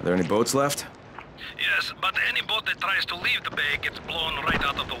 Are there any boats left? Yes, but any boat that tries to leave the bay gets blown right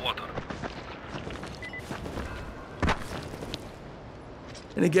out of the water.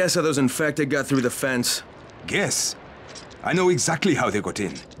 Any guess how those infected got through the fence? Guess? I know exactly how they got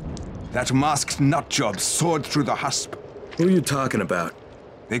in. That masked nutjob soared through the husp. Who are you talking about?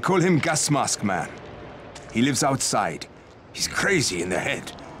 They call him Gas Mask Man. He lives outside. He's crazy in the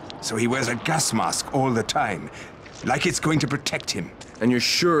head, so he wears a gas mask all the time, like it's going to protect him. And you're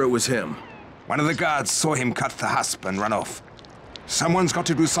sure it was him? One of the guards saw him cut the husp and run off. Someone's got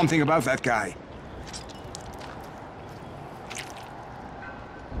to do something about that guy.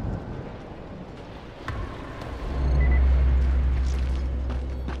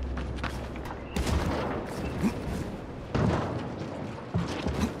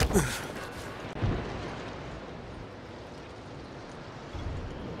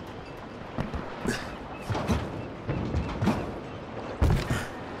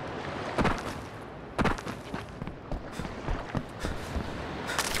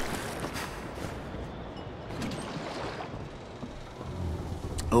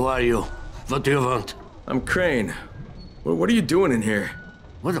 Who are you? What do you want? I'm Crane. What are you doing in here?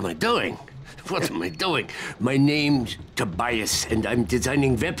 What am I doing? What am I doing? My name's Tobias, and I'm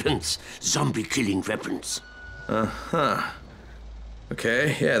designing weapons. Zombie-killing weapons. Uh-huh.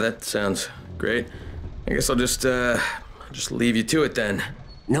 Okay, yeah, that sounds great. I guess I'll just leave you to it then.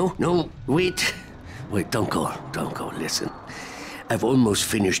 No, wait. Wait, don't go, listen. I've almost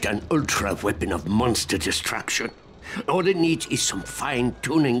finished an ultra weapon of monster destruction. All it needs is some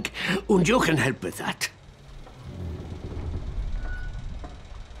fine-tuning, and you can help with that.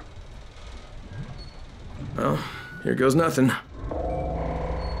 Well, here goes nothing.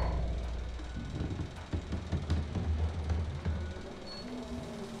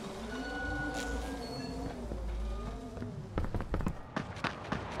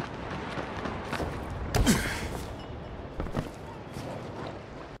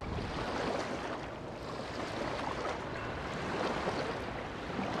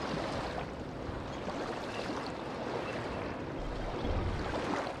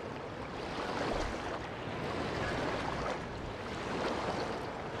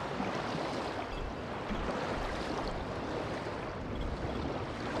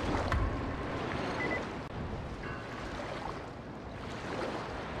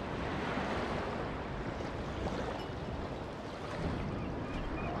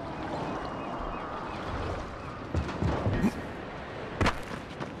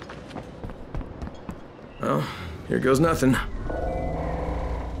 Well, here goes nothing.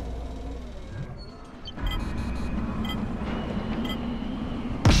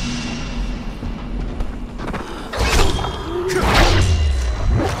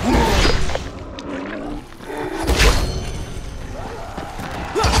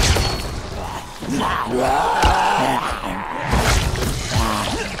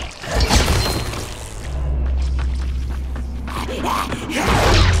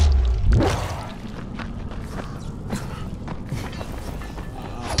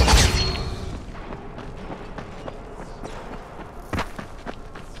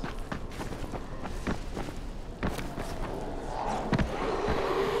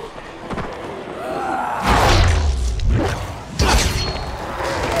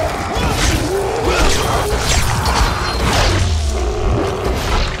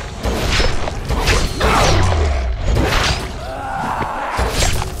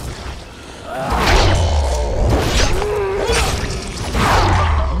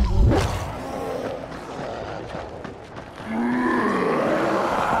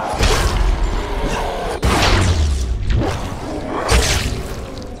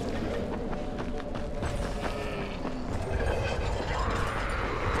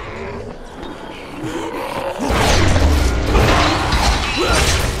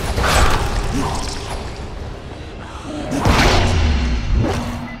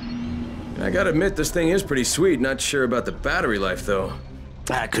 I gotta admit, this thing is pretty sweet. Not sure about the battery life, though.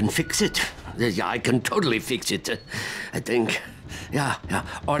 I can fix it. I can totally fix it, I think. Yeah.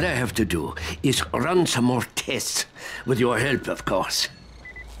 All I have to do is run some more tests. With your help, of course.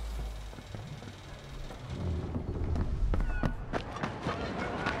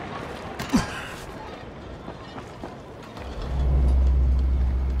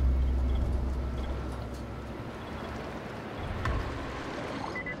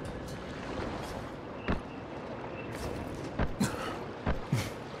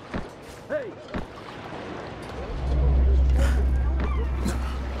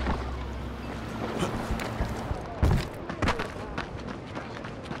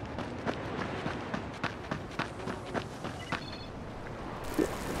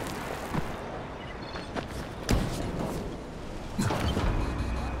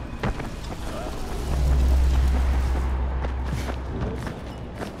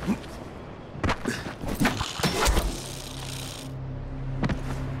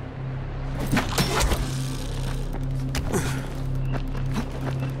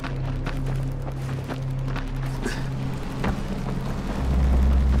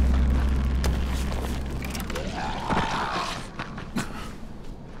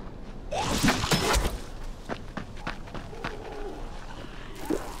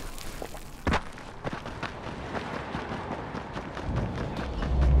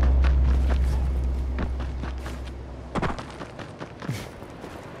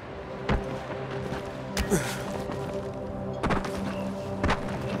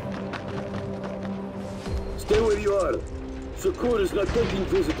 Stay where you are. Shakur is not taking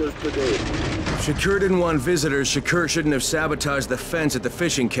visitors today. Shakur didn't want visitors. Shakur shouldn't have sabotaged the fence at the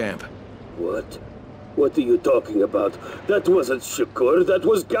fishing camp. What? What are you talking about? That wasn't Shakur, that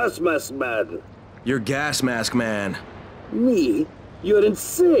was Gas Mask Man. You're Gas Mask Man. Me? You're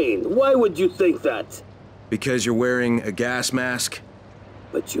insane! Why would you think that? Because you're wearing a gas mask?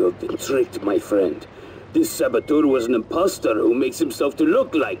 But you have been tricked, my friend. This saboteur was an imposter who makes himself to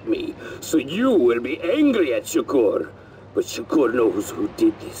look like me. So you will be angry at Shakur. But Shakur knows who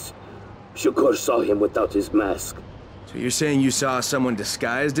did this. Shakur saw him without his mask. So you're saying you saw someone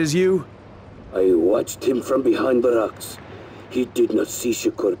disguised as you? I watched him from behind the rocks. He did not see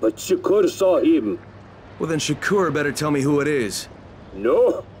Shakur, but Shakur saw him. Well then Shakur better tell me who it is.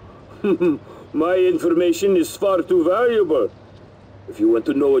 No? My information is far too valuable. If you want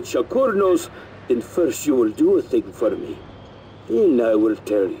to know what Shakur knows, then first you will do a thing for me. Then I will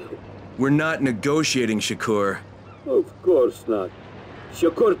tell you. We're not negotiating, Shakur. Of course not.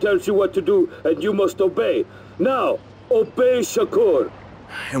 Shakur tells you what to do, and you must obey. Now, obey Shakur.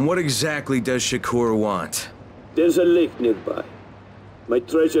 And what exactly does Shakur want? There's a lake nearby. My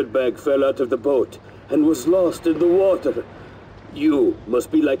treasure bag fell out of the boat and was lost in the water. You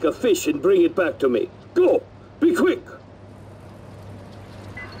must be like a fish and bring it back to me. Go! Be quick!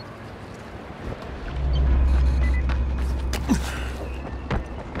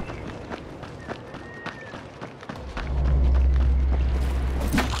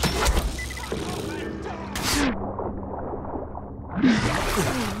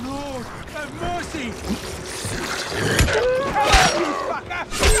 Lord, have mercy! Come on, you fucker!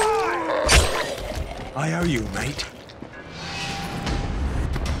 I owe you, mate.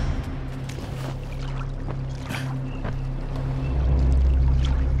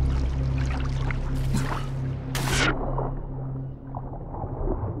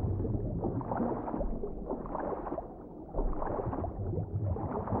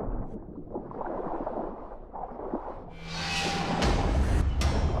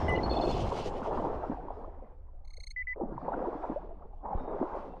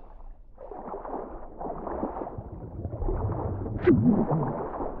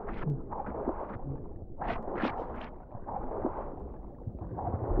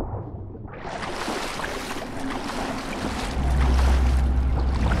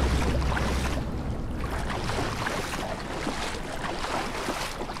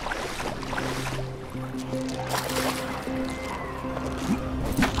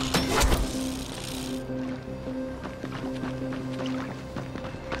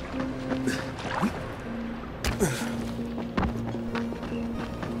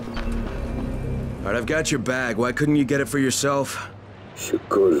 Alright, I've got your bag. Why couldn't you get it for yourself?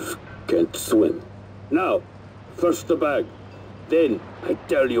 Shakur can't swim. Now, first the bag. Then, I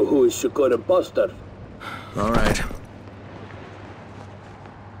tell you who is Shakur imposter. Alright.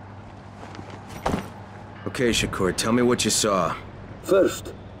 Okay, Shakur, tell me what you saw.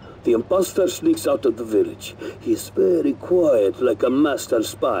 First, the imposter sneaks out of the village. He is very quiet, like a master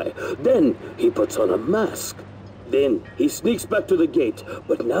spy. Then, he puts on a mask. Then, he sneaks back to the gate,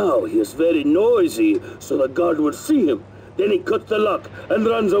 but now he is very noisy, so the guard will see him. Then he cuts the lock and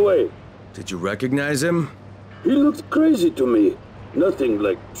runs away. Did you recognize him? He looked crazy to me. Nothing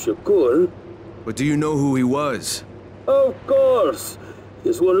like Shakur. But do you know who he was? Of course!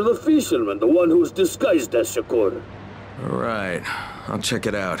 He's one of the fishermen, the one who's disguised as Shakur. Alright, I'll check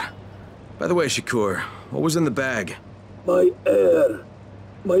it out. By the way, Shakur, what was in the bag? My air.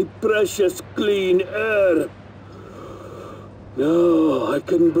 My precious, clean air. Now I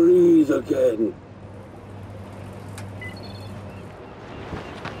can breathe again.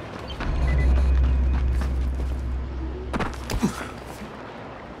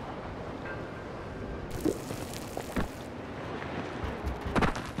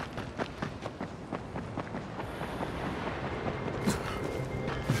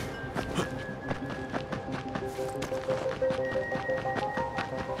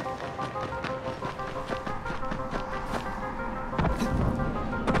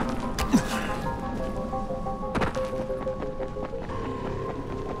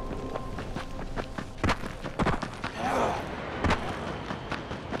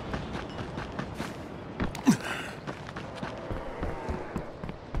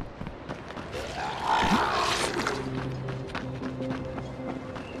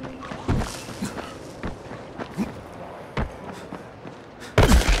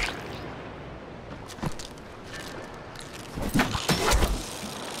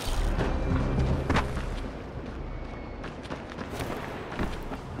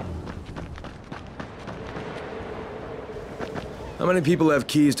 How many people have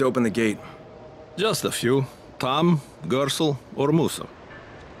keys to open the gate? Just a few. Tom, Gersel, or Musa.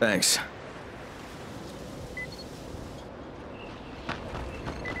 Thanks.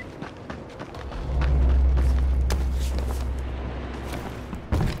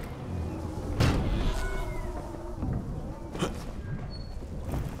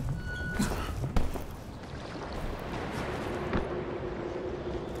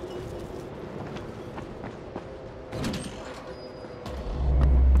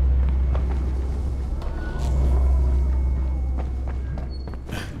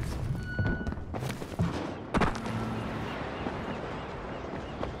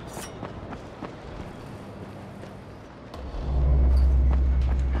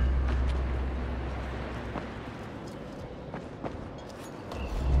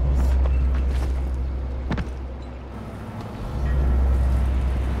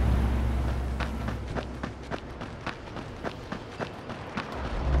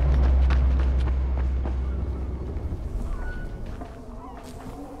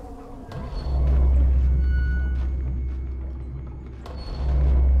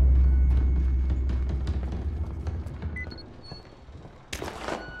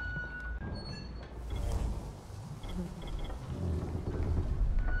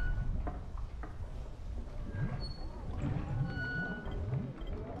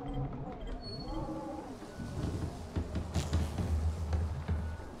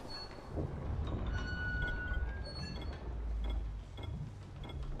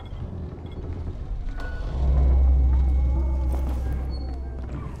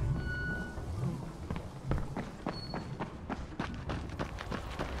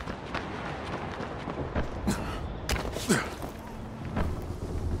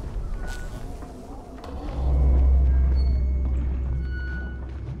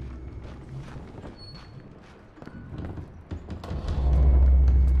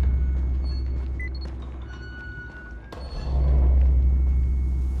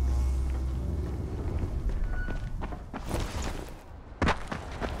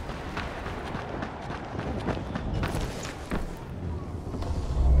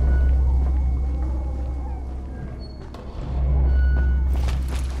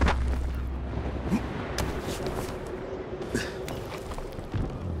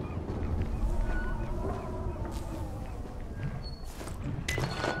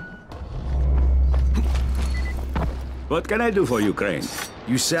 What can I do for you, Crane?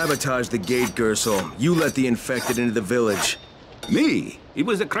 You sabotaged the gate, Gersel. You let the infected into the village. Me? He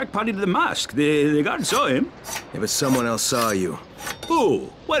was the crackpot in the mask. The guard saw him. Yeah, but someone else saw you. Who?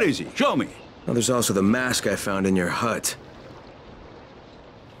 Where is he? Show me. Well, there's also the mask I found in your hut.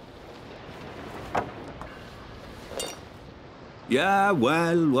 Yeah,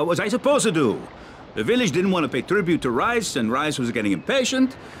 well, what was I supposed to do? The village didn't want to pay tribute to Rice, and Rice was getting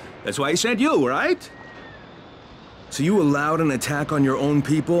impatient. That's why he sent you, right? So you allowed an attack on your own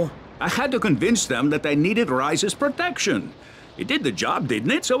people? I had to convince them that they needed Rice's protection. It did the job,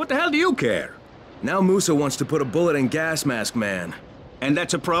 didn't it? So what the hell do you care? Now Musa wants to put a bullet in Gas Mask Man. And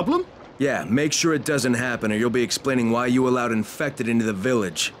that's a problem? Yeah, make sure it doesn't happen or you'll be explaining why you allowed infected into the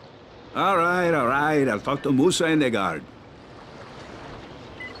village. All right. I'll talk to Musa and the guard.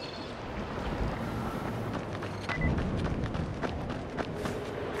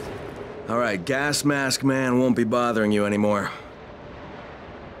 All right, Gas Mask Man won't be bothering you anymore.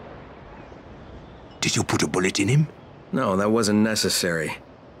 Did you put a bullet in him? No, that wasn't necessary.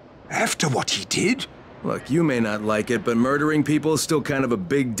 After what he did? Look, you may not like it, but murdering people is still kind of a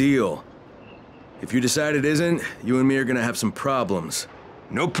big deal. If you decide it isn't, you and me are gonna have some problems.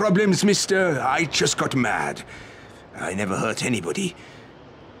 No problems, mister. I just got mad. I never hurt anybody.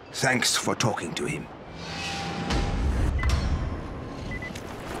 Thanks for talking to him.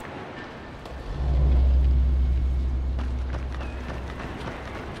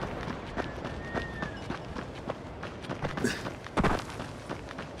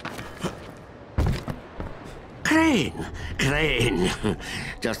 Crane!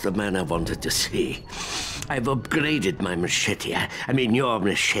 Just the man I wanted to see. I've upgraded my machete. I mean, your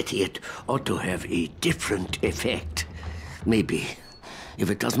machete. It ought to have a different effect. Maybe. If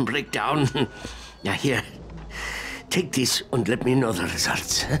it doesn't break down. Now here, take this and let me know the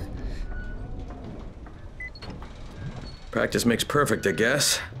results. Practice makes perfect, I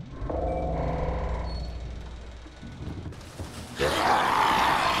guess.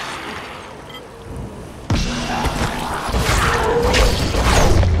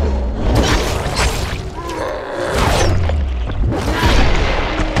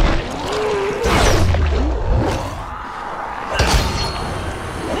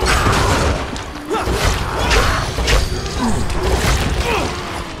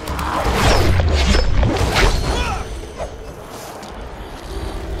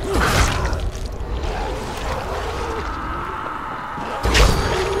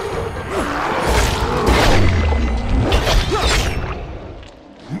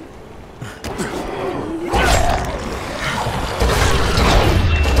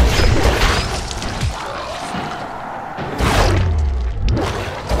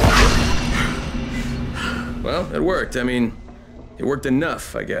 Well, it worked. I mean, it worked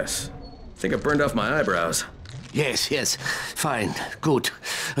enough, I guess. I think I burned off my eyebrows. Yes. Fine. Good.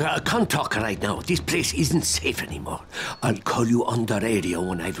 I can't talk right now. This place isn't safe anymore. I'll call you on the radio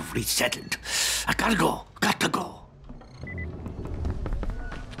when I've resettled. I gotta go. Got to go.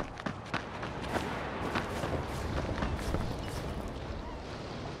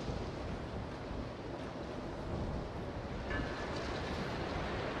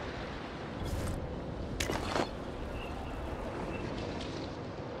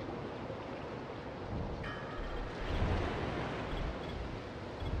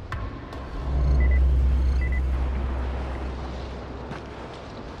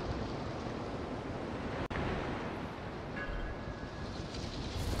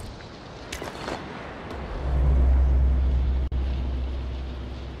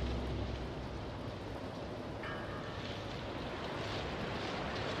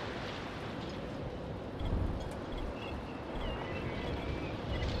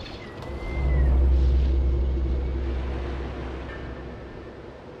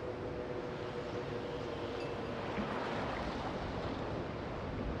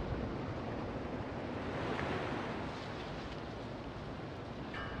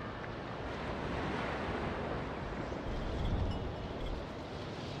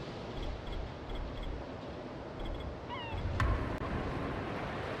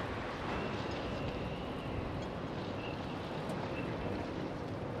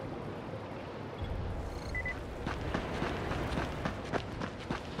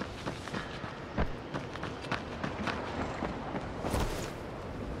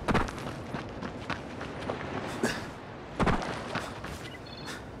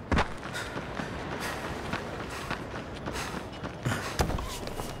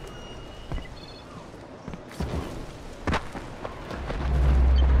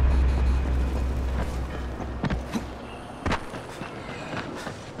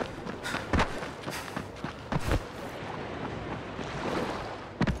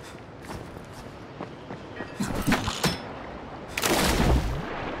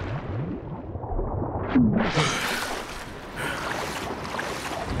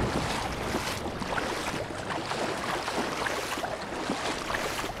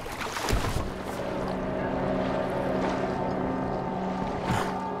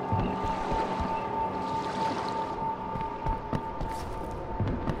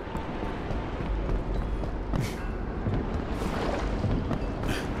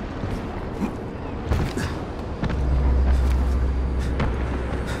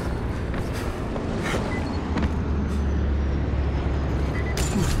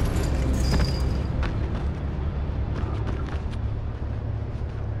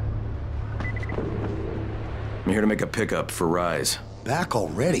 I'm here to make a pickup for Rise. Back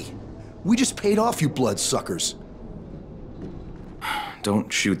already? We just paid off, you bloodsuckers.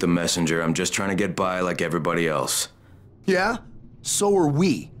 Don't shoot the messenger. I'm just trying to get by like everybody else. Yeah? So are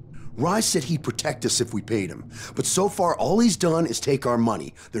we. Rise said he'd protect us if we paid him. But so far, all he's done is take our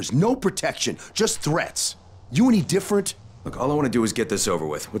money. There's no protection, just threats. You any different? Look, all I want to do is get this over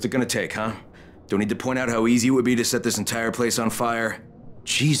with. What's it gonna take, huh? Don't need to point out how easy it would be to set this entire place on fire.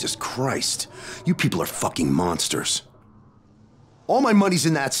 Jesus Christ. You people are fucking monsters. All my money's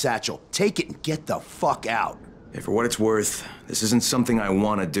in that satchel. Take it and get the fuck out. Hey, for what it's worth, this isn't something I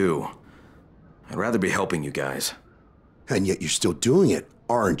want to do. I'd rather be helping you guys. And yet you're still doing it,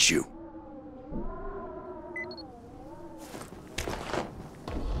 aren't you?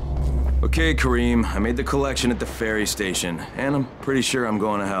 Okay, Kareem, I made the collection at the ferry station, and I'm pretty sure I'm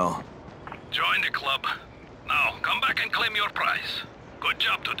going to hell. Join the club. Now, come back and claim your prize. Good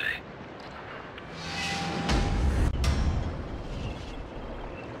job today.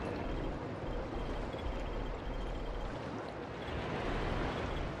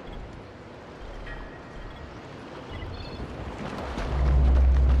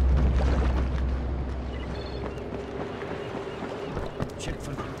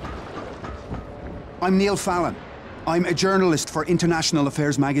 I'm Neil Fallon. I'm a journalist for International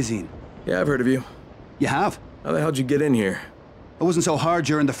Affairs magazine. Yeah, I've heard of you. You have? How the hell'd you get in here? It wasn't so hard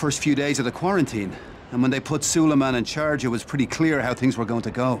during the first few days of the quarantine. And when they put Suleiman in charge, it was pretty clear how things were going to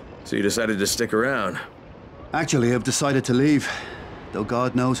go. So you decided to stick around? Actually, I've decided to leave. Though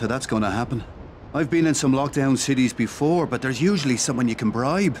God knows how that's going to happen. I've been in some lockdown cities before, but there's usually someone you can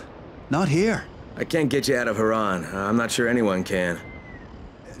bribe. Not here. I can't get you out of Haran. I'm not sure anyone can.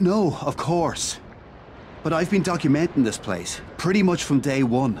 No, of course. But I've been documenting this place, pretty much from day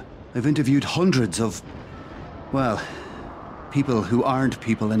one. I've interviewed hundreds of, well, people who aren't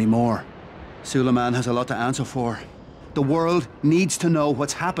people anymore. Suleiman has a lot to answer for. The world needs to know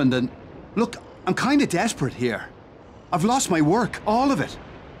what's happened and... Look, I'm kinda desperate here. I've lost my work, all of it.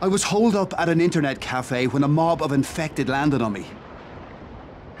 I was holed up at an internet cafe when a mob of infected landed on me.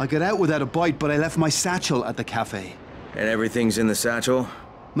 I got out without a bite, but I left my satchel at the cafe. And everything's in the satchel?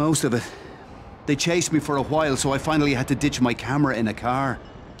 Most of it. They chased me for a while, so I finally had to ditch my camera in a car.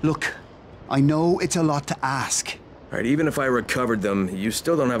 Look, I know it's a lot to ask. Alright, even if I recovered them, you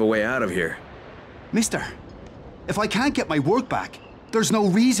still don't have a way out of here. Mister, if I can't get my work back, there's no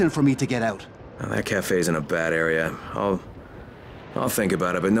reason for me to get out. Well, that cafe's in a bad area. I'll think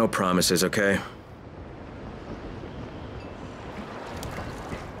about it, but no promises, okay?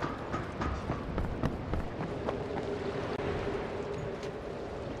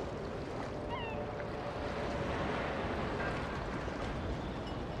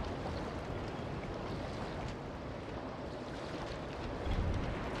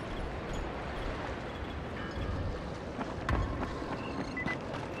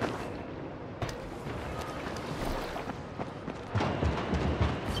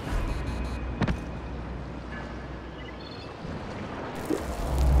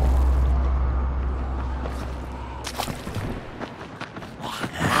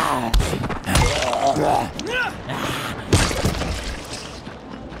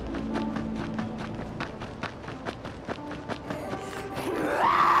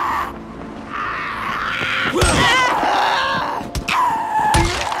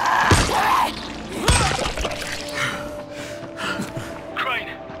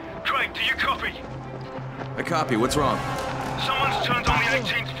 Crane, do you copy? I copy. What's wrong? Someone's turned on the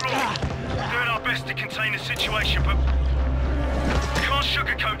 18th floor. We're doing our best to contain the situation, but... we can't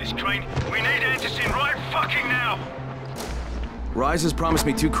sugarcoat this, Crane. We need Anderson right fucking now! Rise has promised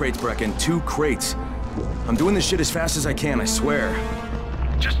me 2 crates, Brecken. 2 crates. I'm doing this shit as fast as I can, I swear.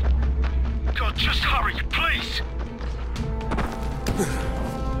 God, just hurry, please!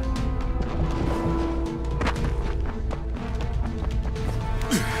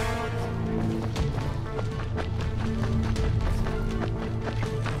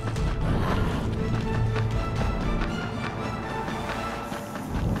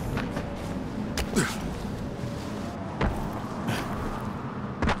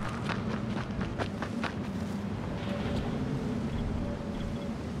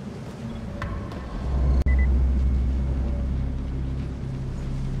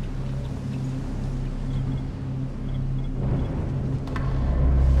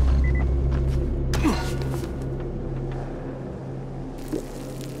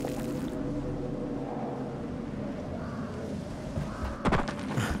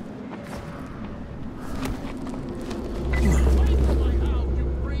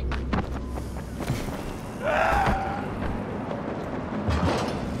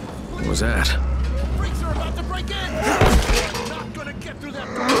 What was that? Freaks are about to break in! You're not gonna get through that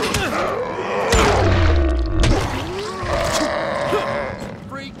door!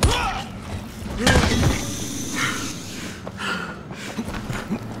 Freak!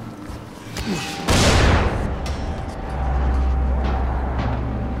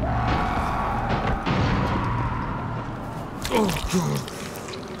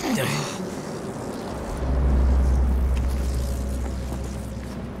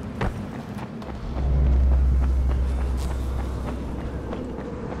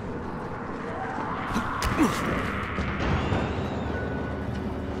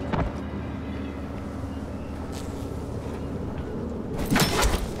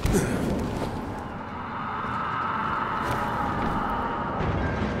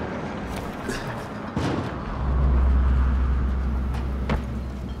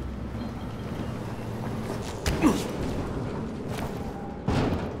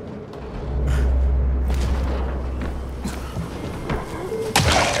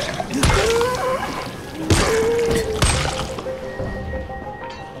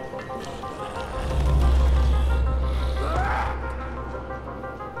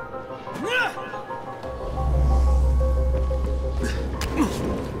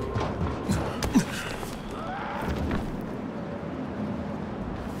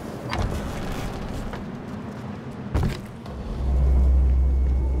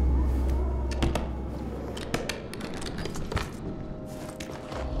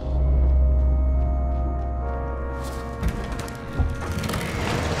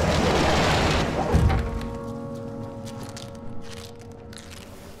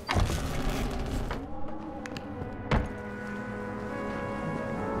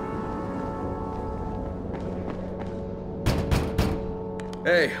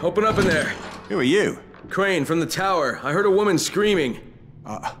 Hey, open up in there. Who are you? Crane, from the tower. I heard a woman screaming.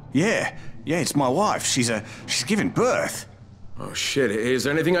 Yeah, it's my wife. She's giving birth. Oh shit, is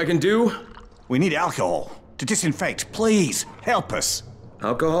there anything I can do? We need alcohol to disinfect. Please, help us.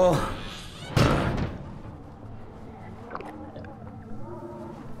 Alcohol?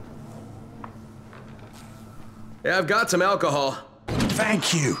 Yeah, I've got some alcohol.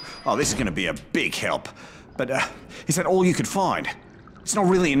 Thank you. Oh, this is gonna be a big help. But, is that all you could find? It's not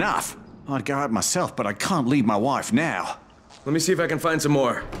really enough. I'd go out myself, but I can't leave my wife now. Let me see if I can find some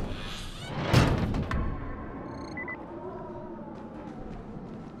more.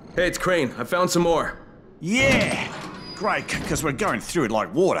 Hey, it's Crane. I found some more. Yeah! Great, because we're going through it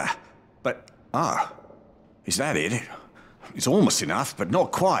like water. But, is that it? It's almost enough, but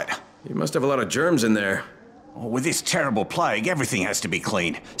not quite. You must have a lot of germs in there. Oh, with this terrible plague, everything has to be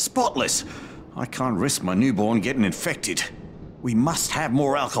clean. Spotless. I can't risk my newborn getting infected. We must have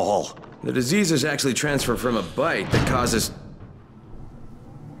more alcohol. The disease is actually transferred from a bite that causes...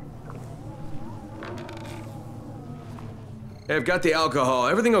 Hey, I've got the alcohol.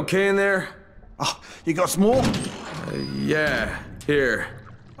 Everything okay in there? Oh, you got some more? Yeah. Here.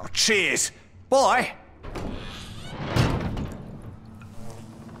 Oh, cheers. Bye.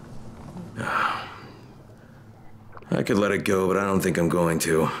 I could let it go, but I don't think I'm going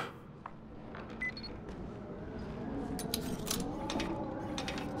to.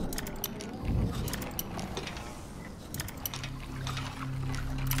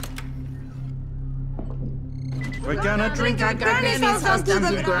 We're gonna drink our grannies down to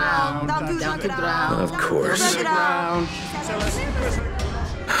the ground, down to ground. Of course. Down to the ground.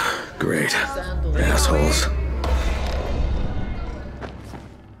 Great. Assholes.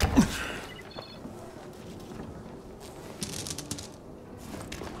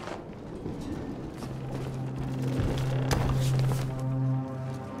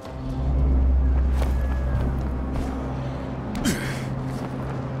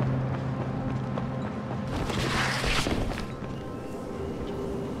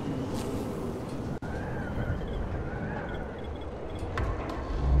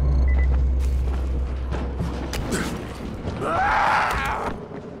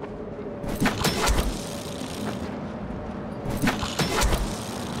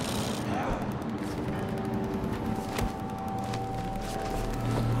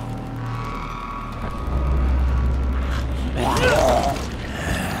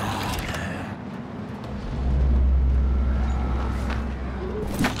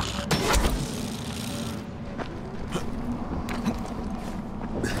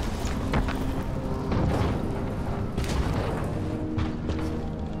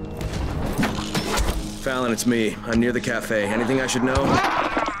 Alan, it's me. I'm near the cafe. Anything I should know?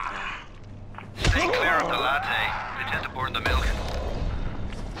 Stay clear of the latte. They tend to burn the milk.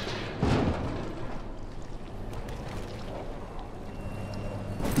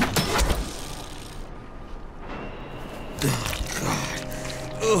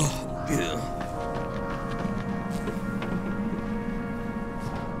 Oh, yeah.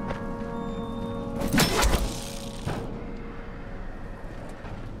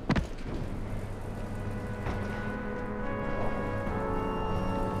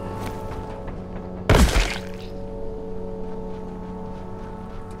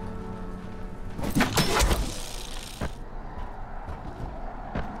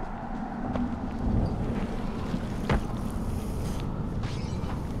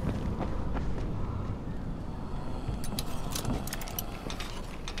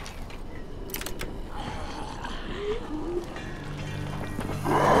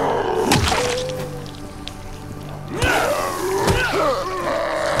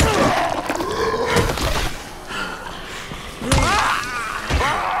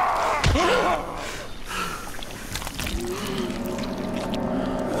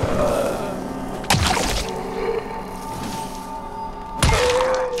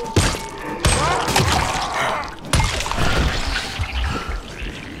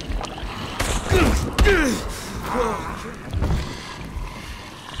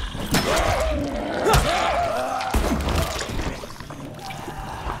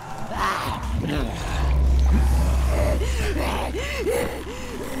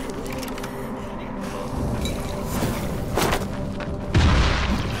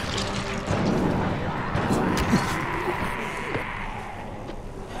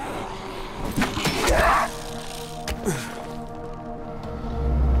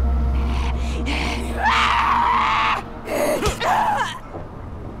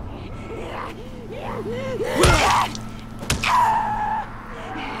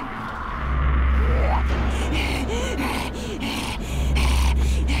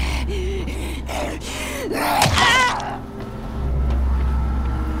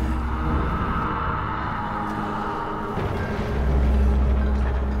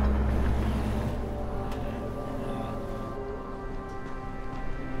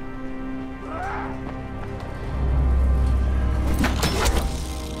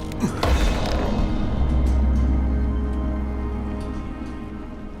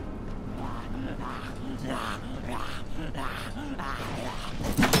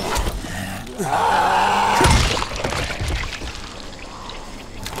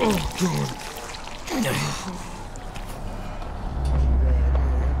 Oh, God.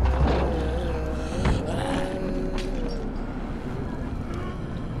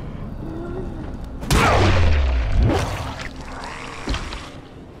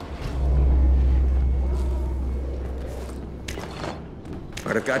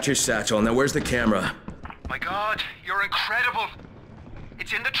 Alright, I've got your satchel. Now where's the camera? My God, you're incredible.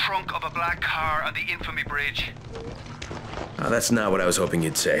 It's in the trunk of a black car on the Infamy Bridge. Oh, that's not what I was hoping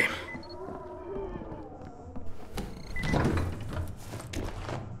you'd say.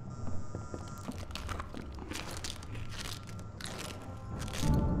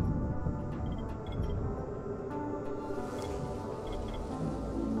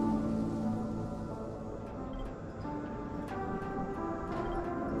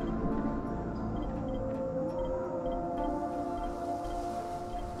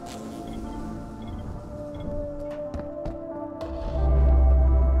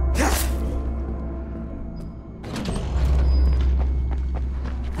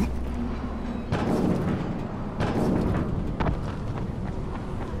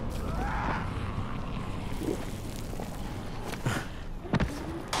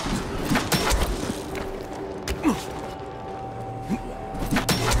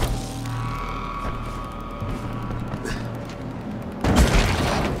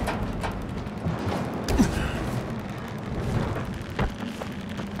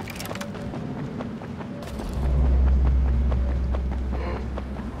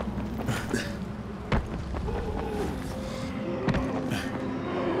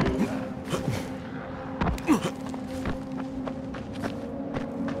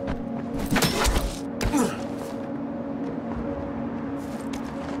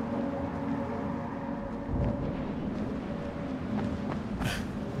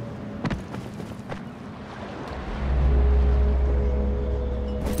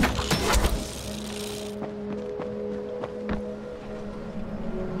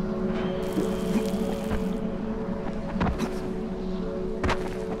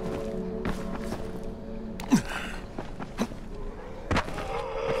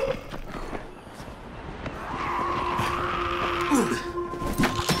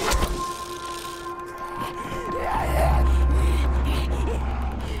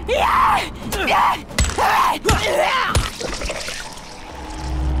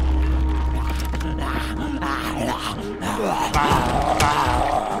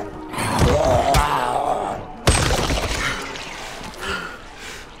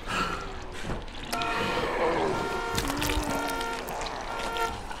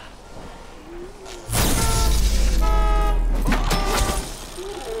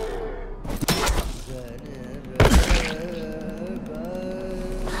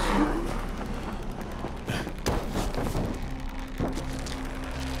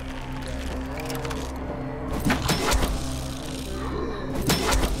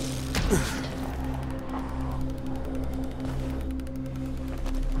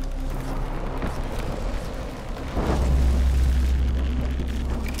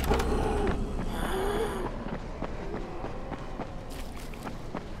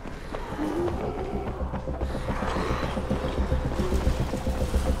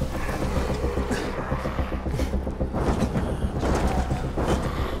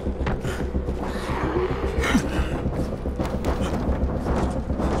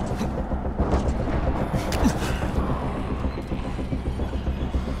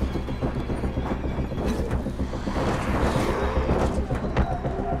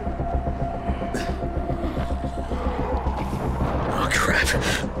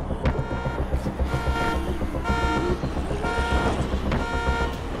 out.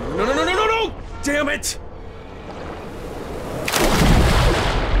 No! Damn it!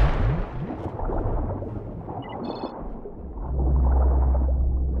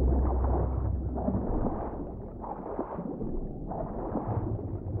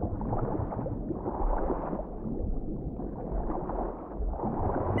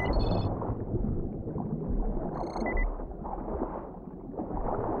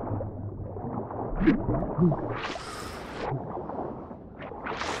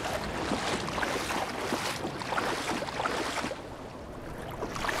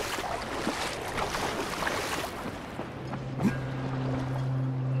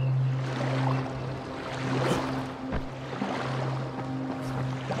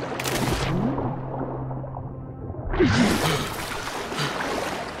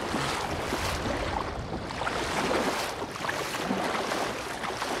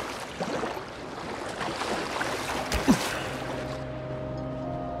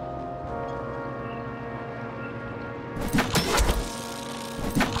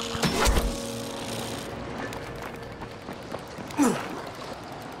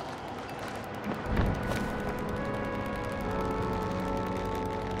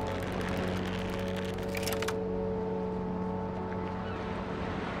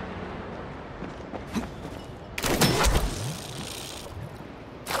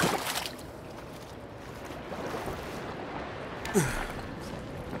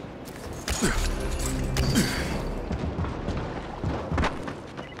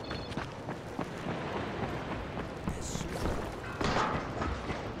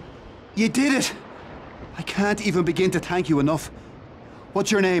 You did it! I can't even begin to thank you enough. What's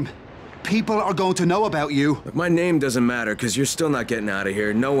your name? People are going to know about you. Look, my name doesn't matter, because you're still not getting out of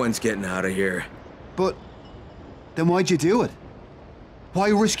here. No one's getting out of here. But then why'd you do it? Why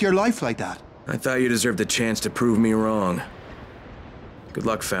risk your life like that? I thought you deserved a chance to prove me wrong. Good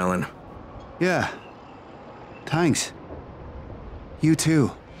luck, Fallon. Yeah. Thanks. You too.